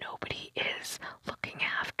that nobody is looking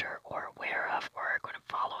after or aware of or are going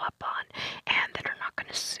to follow up on, and that are not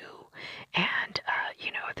going to sue, and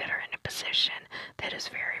that are in a position that is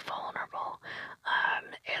very vulnerable.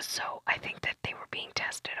 So I think that they were being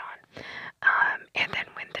tested on. And then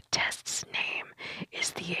when the test's name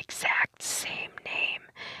is the exact same name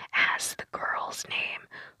as the girl's name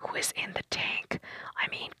who is in the tank, I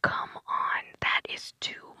mean, come on, that is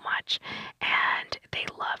too much. And they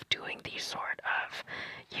love doing these sort of,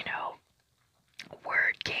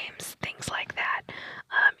 word games, things like that.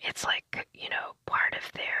 It's like, part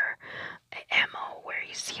of their MO, where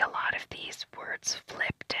you see a lot of these words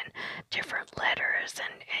flipped and different letters,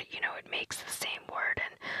 and it makes the same word,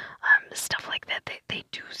 and stuff like that. They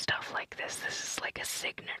do stuff like this. This is like a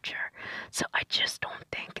signature. So I just don't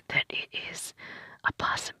think that it is a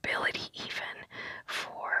possibility even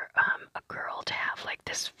for a girl to have like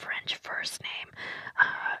this French first name,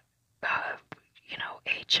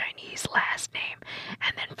 a Chinese last name,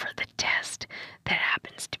 and then for the test that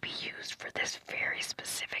happens to be used for this very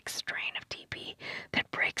specific strain of TB that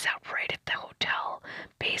breaks out right at the hotel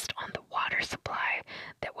based on the water supply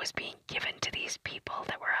that was being given to these people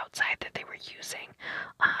that were outside that they were using,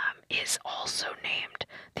 is also named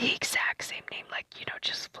the exact same name, like,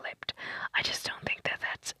 just flipped. I just don't think that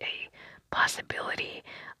that's a possibility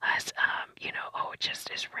as, it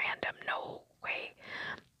just is random. No way.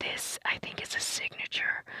 This, I think, is a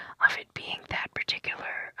signature of it being that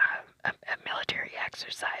particular a military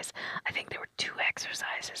exercise. I think there were two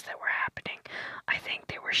exercises that were happening. I think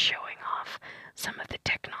they were showing off some of the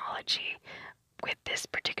technology with this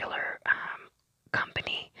particular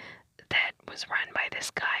company that was run by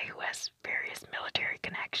this guy who has various military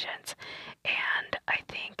connections. And I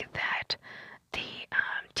think that the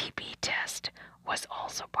TB test was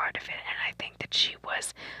also part of it, and I think that she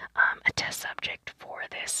was a test subject for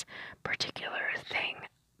this particular thing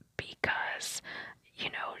because,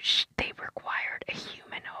 they required a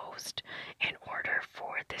human host in order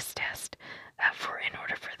for this test, in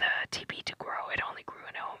order for the TB to grow. It only grew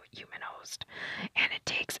in a human host, and it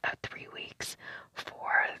takes 3 weeks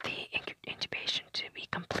for the intubation to be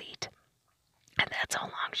complete. And that's how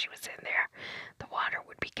long she was in there. The water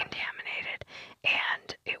would be contaminated,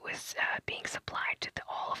 and it was being supplied to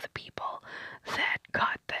all of the people that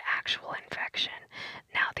got the actual infection.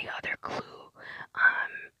 Now, the other clue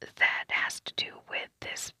that has to do with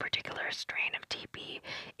this particular strain of TB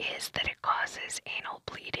is that it causes anal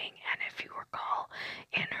bleeding. And if you recall,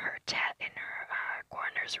 in her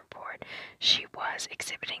coroner's report, she was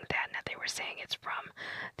exhibiting that. Now, they were saying it's from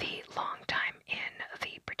the long time in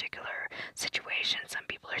the particular situation. Some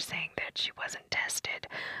people are saying that she wasn't tested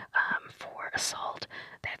for assault.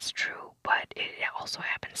 That's true, but it also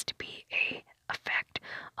happens to be a effect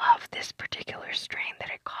of this particular strain that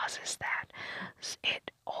it causes that. It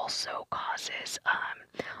also causes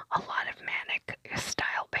a lot of manic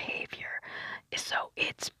style behavior. So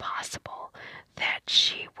it's possible that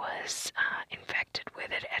she was infected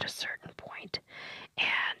with it at a certain point,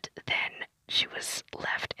 and then she was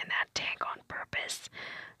left in that tank on purpose.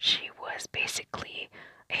 She was basically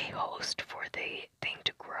a host for the thing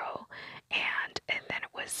to grow, and then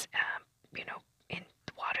it was, in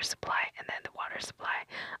the water supply, and then the water supply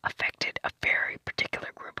affected a very particular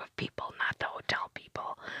group of people, not the hotel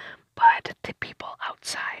people, but the people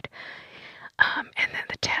outside. And then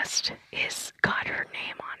the test got her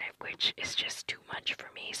name on it, which is just too much for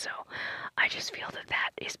me. So I just feel that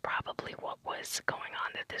is probably what was going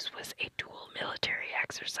on, that this was a dual military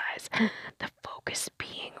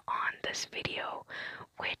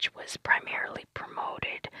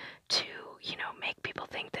make people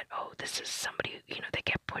think that, oh, this is somebody, they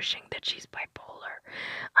kept pushing that she's bipolar.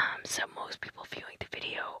 So most people viewing the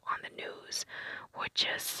video on the news would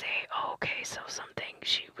just say, oh, okay, so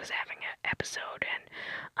she was having an episode,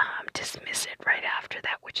 and dismiss it right after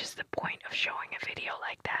that, which is the point of showing a video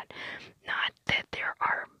like that. Not that there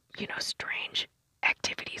are, strange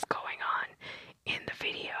activities going on in the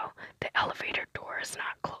video. The elevator door is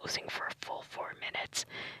not closing for a full 4 minutes.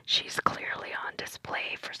 She's clearly on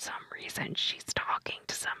display for some reason. She's talking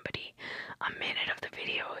to somebody. A minute of the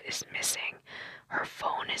video is missing. Her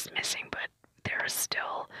phone is missing, but there are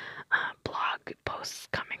still blog posts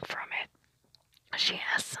coming from it. She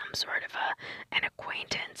has some sort of an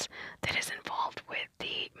acquaintance that is involved with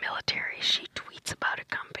the military. She tweets about a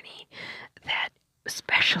company that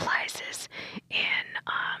specializes in,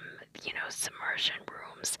 submersion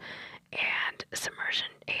rooms and submersion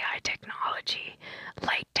AI technology,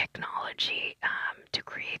 light technology, to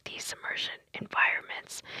create these submersion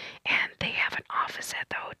environments. And they have an office at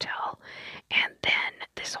the hotel. And then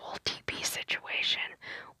this whole TB situation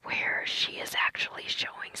where she is actually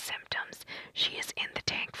showing symptoms. She is in the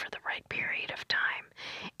tank for the right period of time,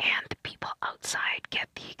 and the people outside get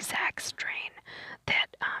the exact strain that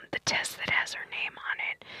the test that has her name on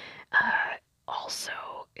it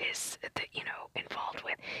also is involved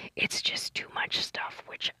with. It's just too much stuff,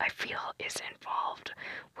 which I feel is involved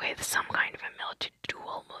with some kind of a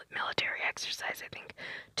dual military exercise. I think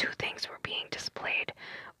two things were being displayed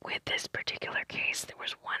with this particular case. There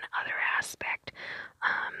was one other aspect,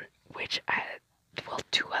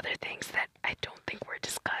 two other things that I don't think were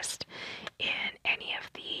discussed in any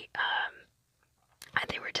of the,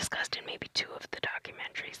 they were discussed in maybe two of the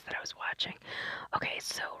documentaries that I was watching. Okay,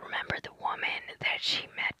 so remember the woman that she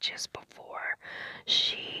met just before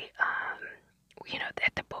she,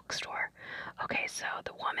 at the bookstore. Okay, so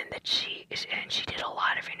the woman that she did a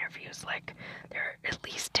lot of interviews, like there are at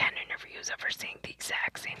least 10 interviews of her saying the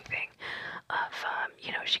exact same thing of,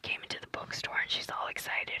 she came into the bookstore and she's all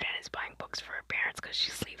excited and is buying books for her parents because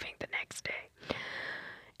she's leaving the next day.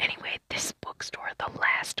 Anyway, this bookstore, the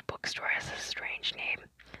last bookstore, has a strange name.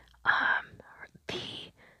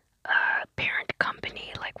 The parent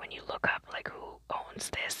company, like when you look up like who owns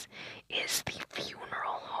this, is the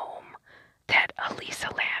funeral home that Elisa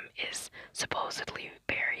Lam is supposedly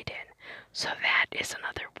buried in. So that is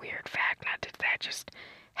another weird fact. Not that that just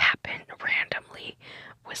happened randomly.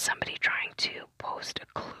 Was somebody trying to post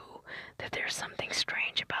a clue that there's something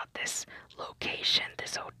strange about this location,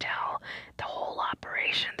 this hotel, the whole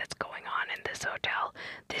operation that's going on in this hotel?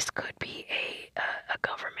 This could be a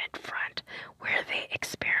government front where they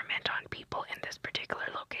experiment on people in this particular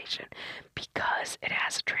location. Because it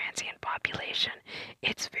has a transient population,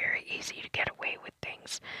 it's very easy to get away with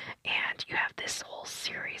things. And you have this whole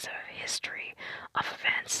series of history of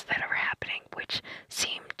events that are happening which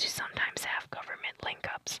seem to sometimes have government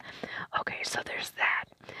link-ups. Okay, so there's that.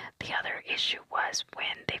 The other issue was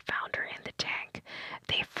when they found her in the tank,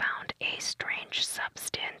 they found a strange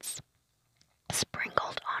substance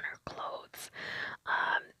sprinkled on her clothes.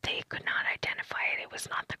 They could not identify it. It was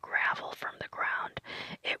not the gravel from the ground.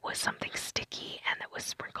 It was something sticky, and it was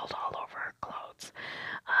sprinkled all over her clothes.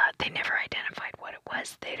 They never identified what it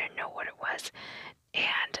was. They didn't know what it was.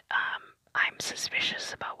 And I'm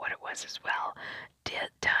suspicious about what it was as well.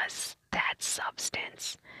 Does that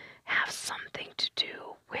substance have something to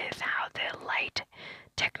do with how the light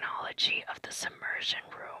technology of the submersion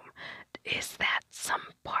room, is that some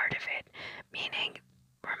part of it? Meaning,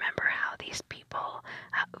 remember how these people,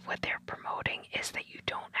 what they're promoting is that you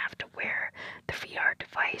don't have to wear the VR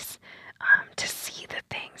device to see the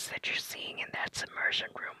things that you're seeing in that submersion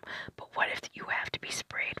room. But what if you have to be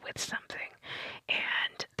sprayed with something?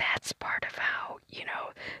 And that's part of how,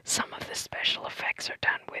 some of the special effects are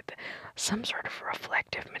done with some sort of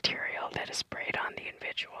reflective material that is sprayed on the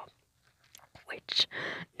individual, which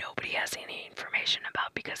nobody has any information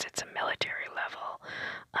about because it's a military level,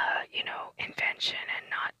 invention and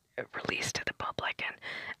not released to the public. And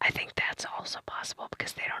I think that's also possible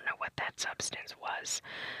because they don't know what that substance was.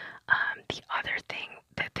 The other thing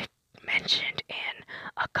that they mentioned in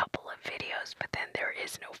a couple of videos, but then there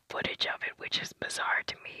is no footage of it, which is bizarre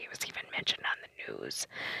to me. It was even mentioned on the news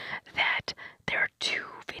that there are two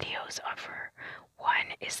videos of her.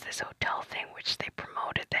 One is this hotel thing, which they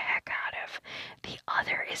promoted the heck out of. The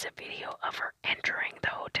other is a video of her entering the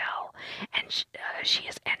hotel, and she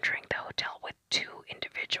is entering the hotel with two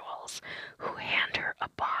individuals who hand her a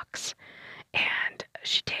box, and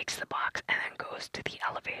she takes the box and then goes to the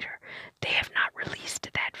elevator. They have not released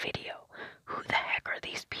that video. Who the heck are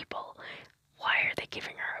these people? Why are they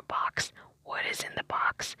giving her a box? What is in the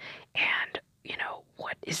box? And,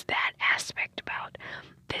 what is that aspect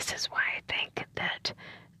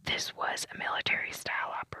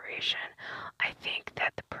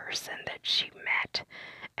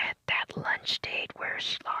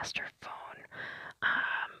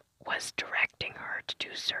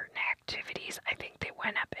certain activities. I think they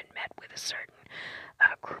went up and met with a certain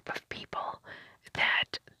group of people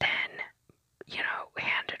that then,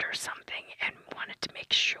 handed her something and wanted to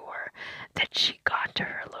make sure that she got to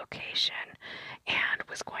her location and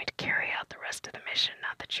was going to carry out the rest of the mission.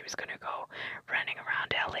 Not that she was going to go running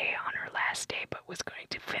around LA on her last day, but was going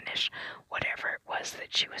to finish whatever it was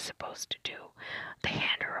that she was supposed to do. They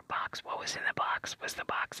hand her a box. What was in the box? Was the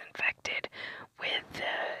box infected with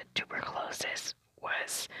tuberculosis?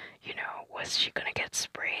 Was she going to get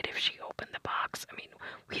sprayed if she opened the box? I mean,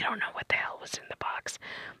 we don't know what the hell was in the box,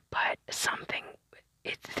 but something,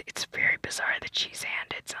 it's very bizarre that she's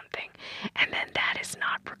handed something, and then that is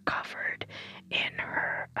not recovered in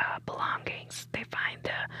her belongings. They find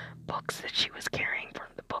the books that she was carrying from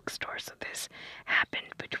the bookstore, so this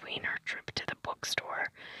happened between her trip to the bookstore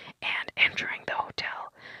and entering the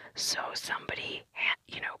hotel. So somebody,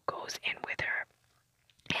 goes in with her,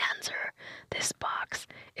 hands her this box.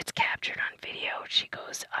 It's captured on video. She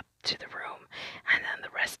goes up to the room, and then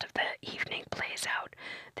the rest of the evening plays out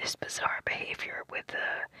this bizarre behavior with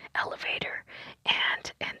the elevator,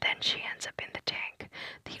 and then she ends up in the tank.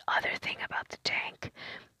 The other thing about the tank,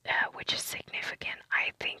 which is significant,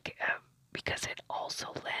 I think, because it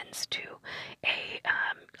also lends to a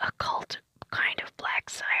occult kind of black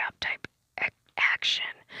psyop type action,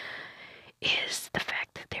 is the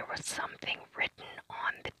fact that there was something written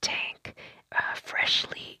on the tank,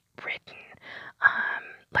 freshly written,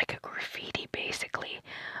 like a graffiti basically,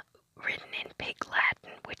 written in Pig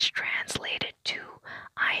Latin, which translated to,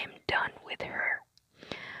 "I am done with her."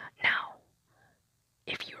 Now,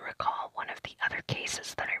 if you recall, one of the other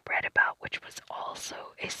cases that I read about, which was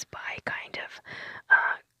also a spy kind of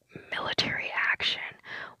military action,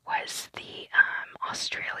 was the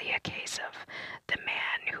Australia case of the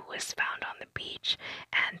man who was found on the beach,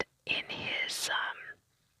 and in his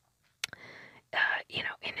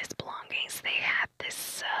in his belongings they had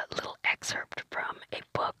this little excerpt from a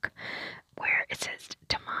book where it says,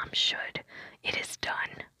 "Tamam should, it is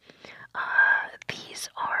done." These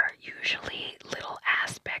are usually little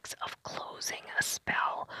aspects of closing a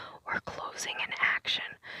spell or closing an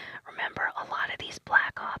action. Remember, a lot of these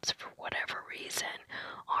black ops, for whatever reason,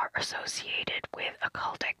 are associated with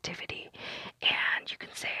occult activity. And you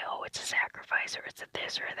can say, oh, it's a sacrifice, or it's a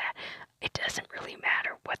this or that. It doesn't really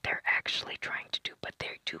matter what they're actually trying to do, but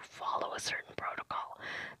they do follow a certain protocol.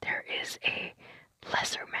 There is a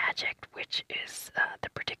lesser magic, which is the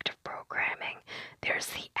predictive programming. There's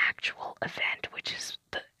the actual event, which is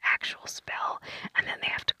the actual spell, and then they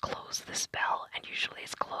have to close the spell, and usually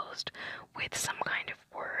it's closed with some kind of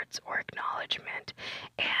words or acknowledgement,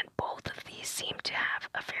 and both of these seem to have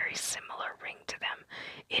a very similar ring to them.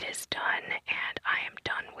 It is done, and I am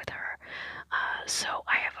done with her. So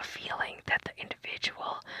I have a feeling that the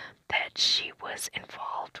individual that she was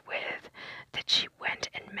involved with, that she went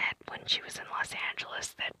and met when she was in Los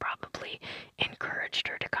Angeles, that probably encouraged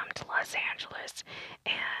her to come to Los Angeles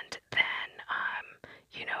and then,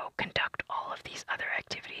 conduct all of these other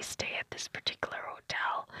activities, stay at this particular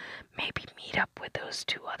hotel, maybe meet up with those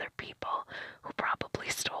two other people who probably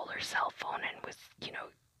stole her cell phone and was,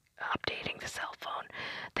 updating the cell phone,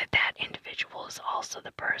 that individual is also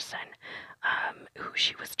the person who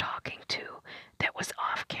she was talking to that was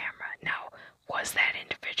off camera. Now, was that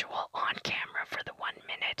individual on camera for the 1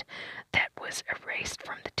 minute that was erased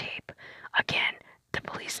from the tape? Again, the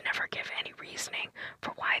police never give any reasoning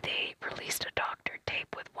for why they released a doctored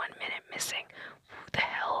tape with 1 minute missing. Who the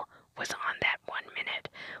hell was on that 1 minute?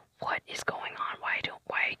 What is going on? Why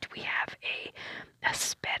do we have a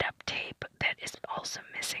sped up tape that is also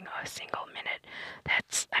missing a single minute?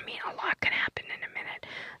 A lot can happen in a minute.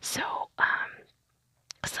 So,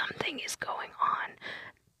 something is going on.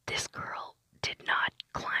 This girl did not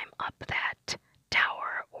climb up that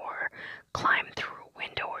tower or climb through a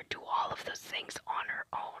window or do all of those things on her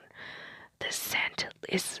own. The scent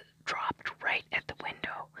is dropped right at the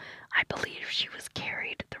window. I believe she was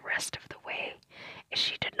carried the rest of the way.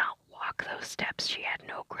 She did not walk those steps. She had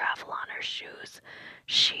no gravel on her shoes.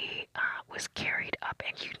 She was carried up,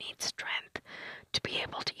 and you need strength to be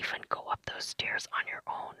able to even go up those stairs on your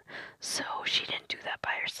own. So she didn't do that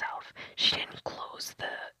by herself. She didn't close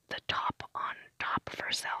the top on top of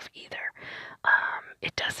herself either.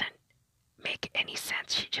 It doesn't make any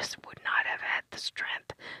sense. She just would not have had the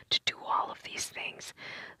strength to do all of these things.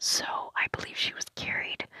 So I believe she was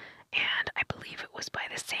carried, and I believe it was by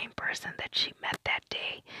the same person that she met that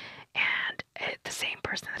day, and the same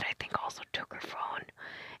person that I think also took her phone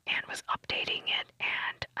and was updating it,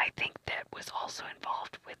 and I think that was also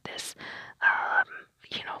involved with this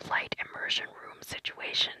light immersion room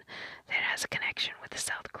situation that has a connection with the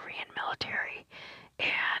South Korean military.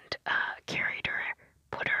 And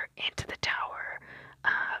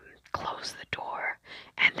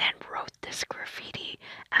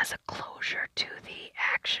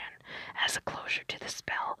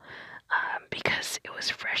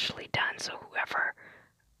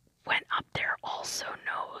went up there also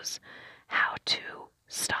knows how to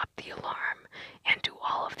stop the alarm and do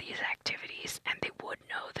all of these activities, and they would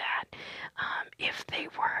know that if they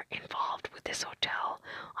were involved with this hotel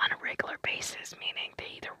on a regular basis, meaning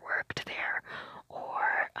they either worked there or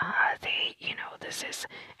this is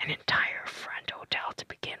an entire front hotel to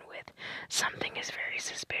begin with. Something is very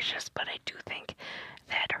suspicious, but I do think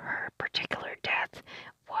that her particular death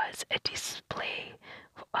was a display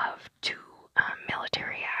of two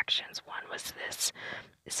military actions. One was this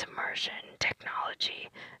submersion technology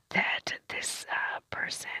that this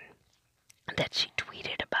person that she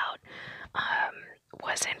tweeted about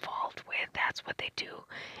was involved with. That's what they do,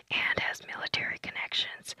 and has military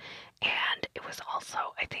connections. And it was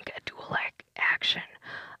also, I think, a dual action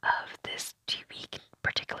of this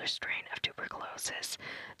particular strain of tuberculosis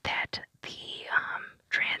that the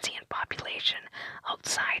transient population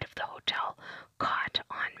outside of the hotel caught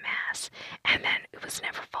en masse, and then it was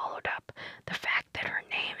never followed up. The fact that her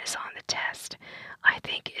name is on the test, I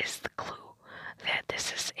think, is the clue that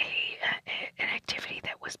this is an activity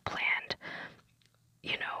that was planned,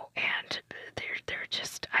 and they're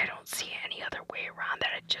just, I don't see any other way around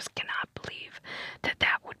that. I just cannot believe that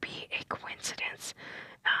that would be a coincidence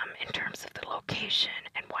in terms of the location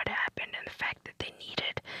and what happened, and the fact that they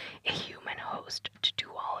needed a human host to do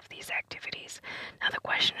all of these activities. Now the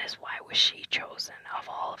question is, why was she chosen of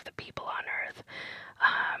all of the people on Earth?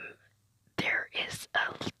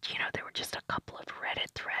 There were just a couple of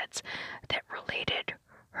Reddit threads that related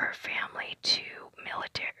her family to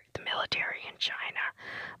the military in China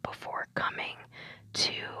before coming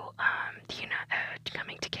to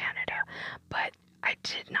coming to Canada, but I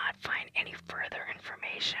did not find any further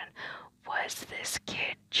information. Was this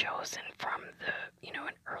kid chosen from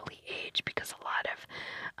an early age? Because a lot of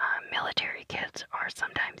military kids are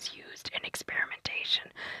sometimes used in experimentation.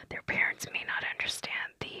 Their parents may not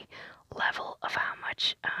understand the level of how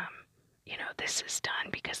much this is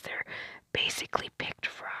done, because they're basically picked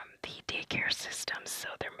from the daycare systems, so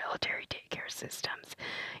they're military daycare systems,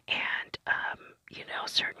 and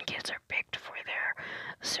certain kids are picked for their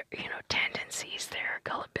tendencies, their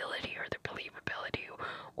gullibility or their believability,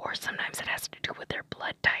 or sometimes it has to do with their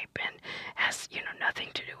blood type and has nothing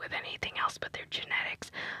to do with anything else but their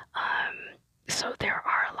genetics. So there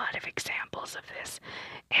are a lot of examples of this,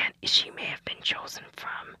 and she may have been chosen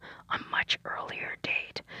from a much earlier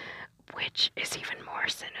date, which is even more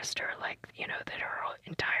sinister, that her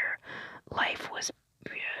entire life was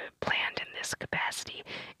planned in this capacity.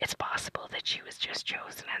 It's possible that she was just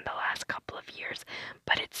chosen in the last couple of years,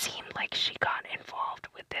 but it seemed like she got involved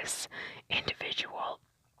with this individual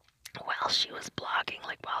while she was blogging,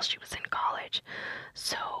 while she was in college.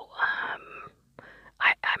 So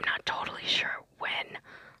I'm not totally sure when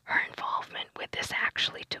her involvement with this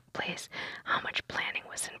actually took place, how much planning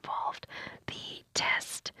was involved. The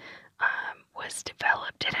test was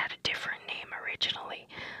developed, it had a different name originally,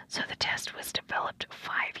 so the test was developed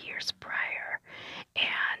 5 years prior,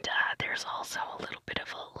 and there's also a little bit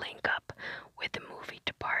of a link up with the movie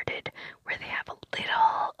Departed, where they have a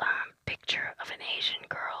little picture of an Asian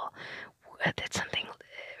girl that something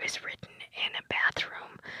is written in a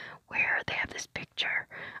bathroom, where they have this picture,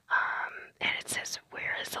 and it says,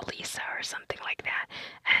 "Where is Elisa?" or something like that,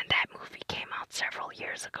 and that movie came out several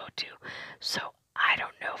years ago too. So I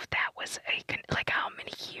don't know if that was how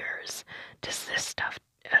many years does this stuff,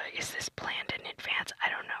 is this planned in advance? I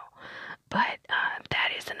don't know. But that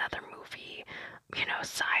is another movie,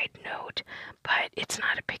 side note, but it's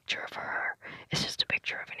not a picture of her. It's just a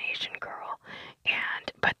picture of an Asian girl,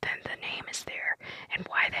 but then the name is there, and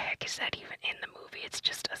why the heck is that even in the movie? It's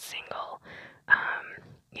just a single,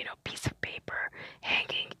 piece of paper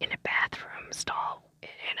hanging in a bathroom stall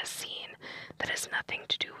in a scene that has nothing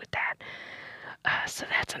to do with that. So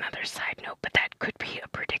that's another side note, but that could be a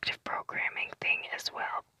predictive programming thing as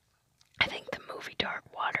well. I think the movie Dark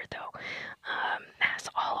Water, though, has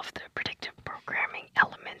all of the predictive programming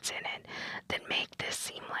elements in it that make this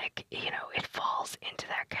seem like, it falls into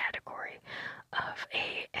that category of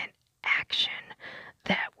an action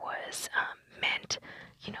that was meant,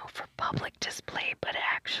 for public display, but it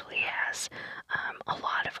actually has a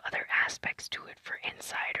lot of other aspects to it for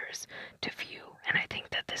insiders to view. And I think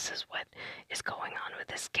that this is what is going on with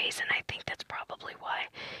this case, and I think that's probably why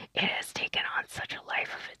it has taken on such a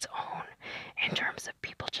life of its own, in terms of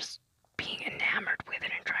people just being enamored with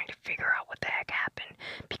it and trying to figure out what the heck happened,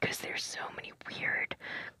 because there's so many weird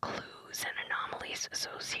clues and anomalies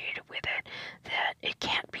associated with it that it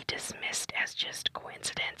can't be dismissed as just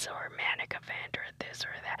coincidence or manic event or this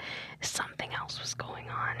or that. Something else was going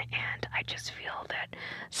on, and I just feel that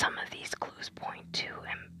some of these clues point to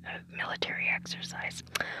a military exercise.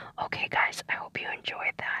 Okay, guys, I hope you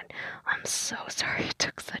enjoyed that. I'm so sorry it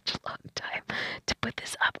took such a long time to put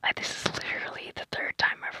this up. This is literally the third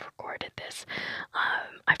time I've recorded this.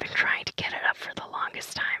 I've been trying to get it up for the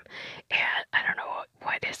longest time, and I don't know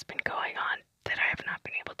what has been going on that I have not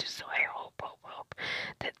been able to. So I hope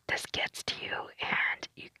that this gets to you and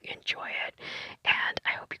you enjoy it. And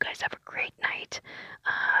I hope you guys have a great night.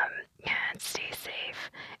 And stay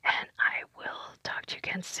safe. And I will talk to you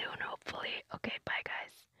again soon, hopefully. Okay, bye,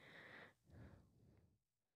 guys.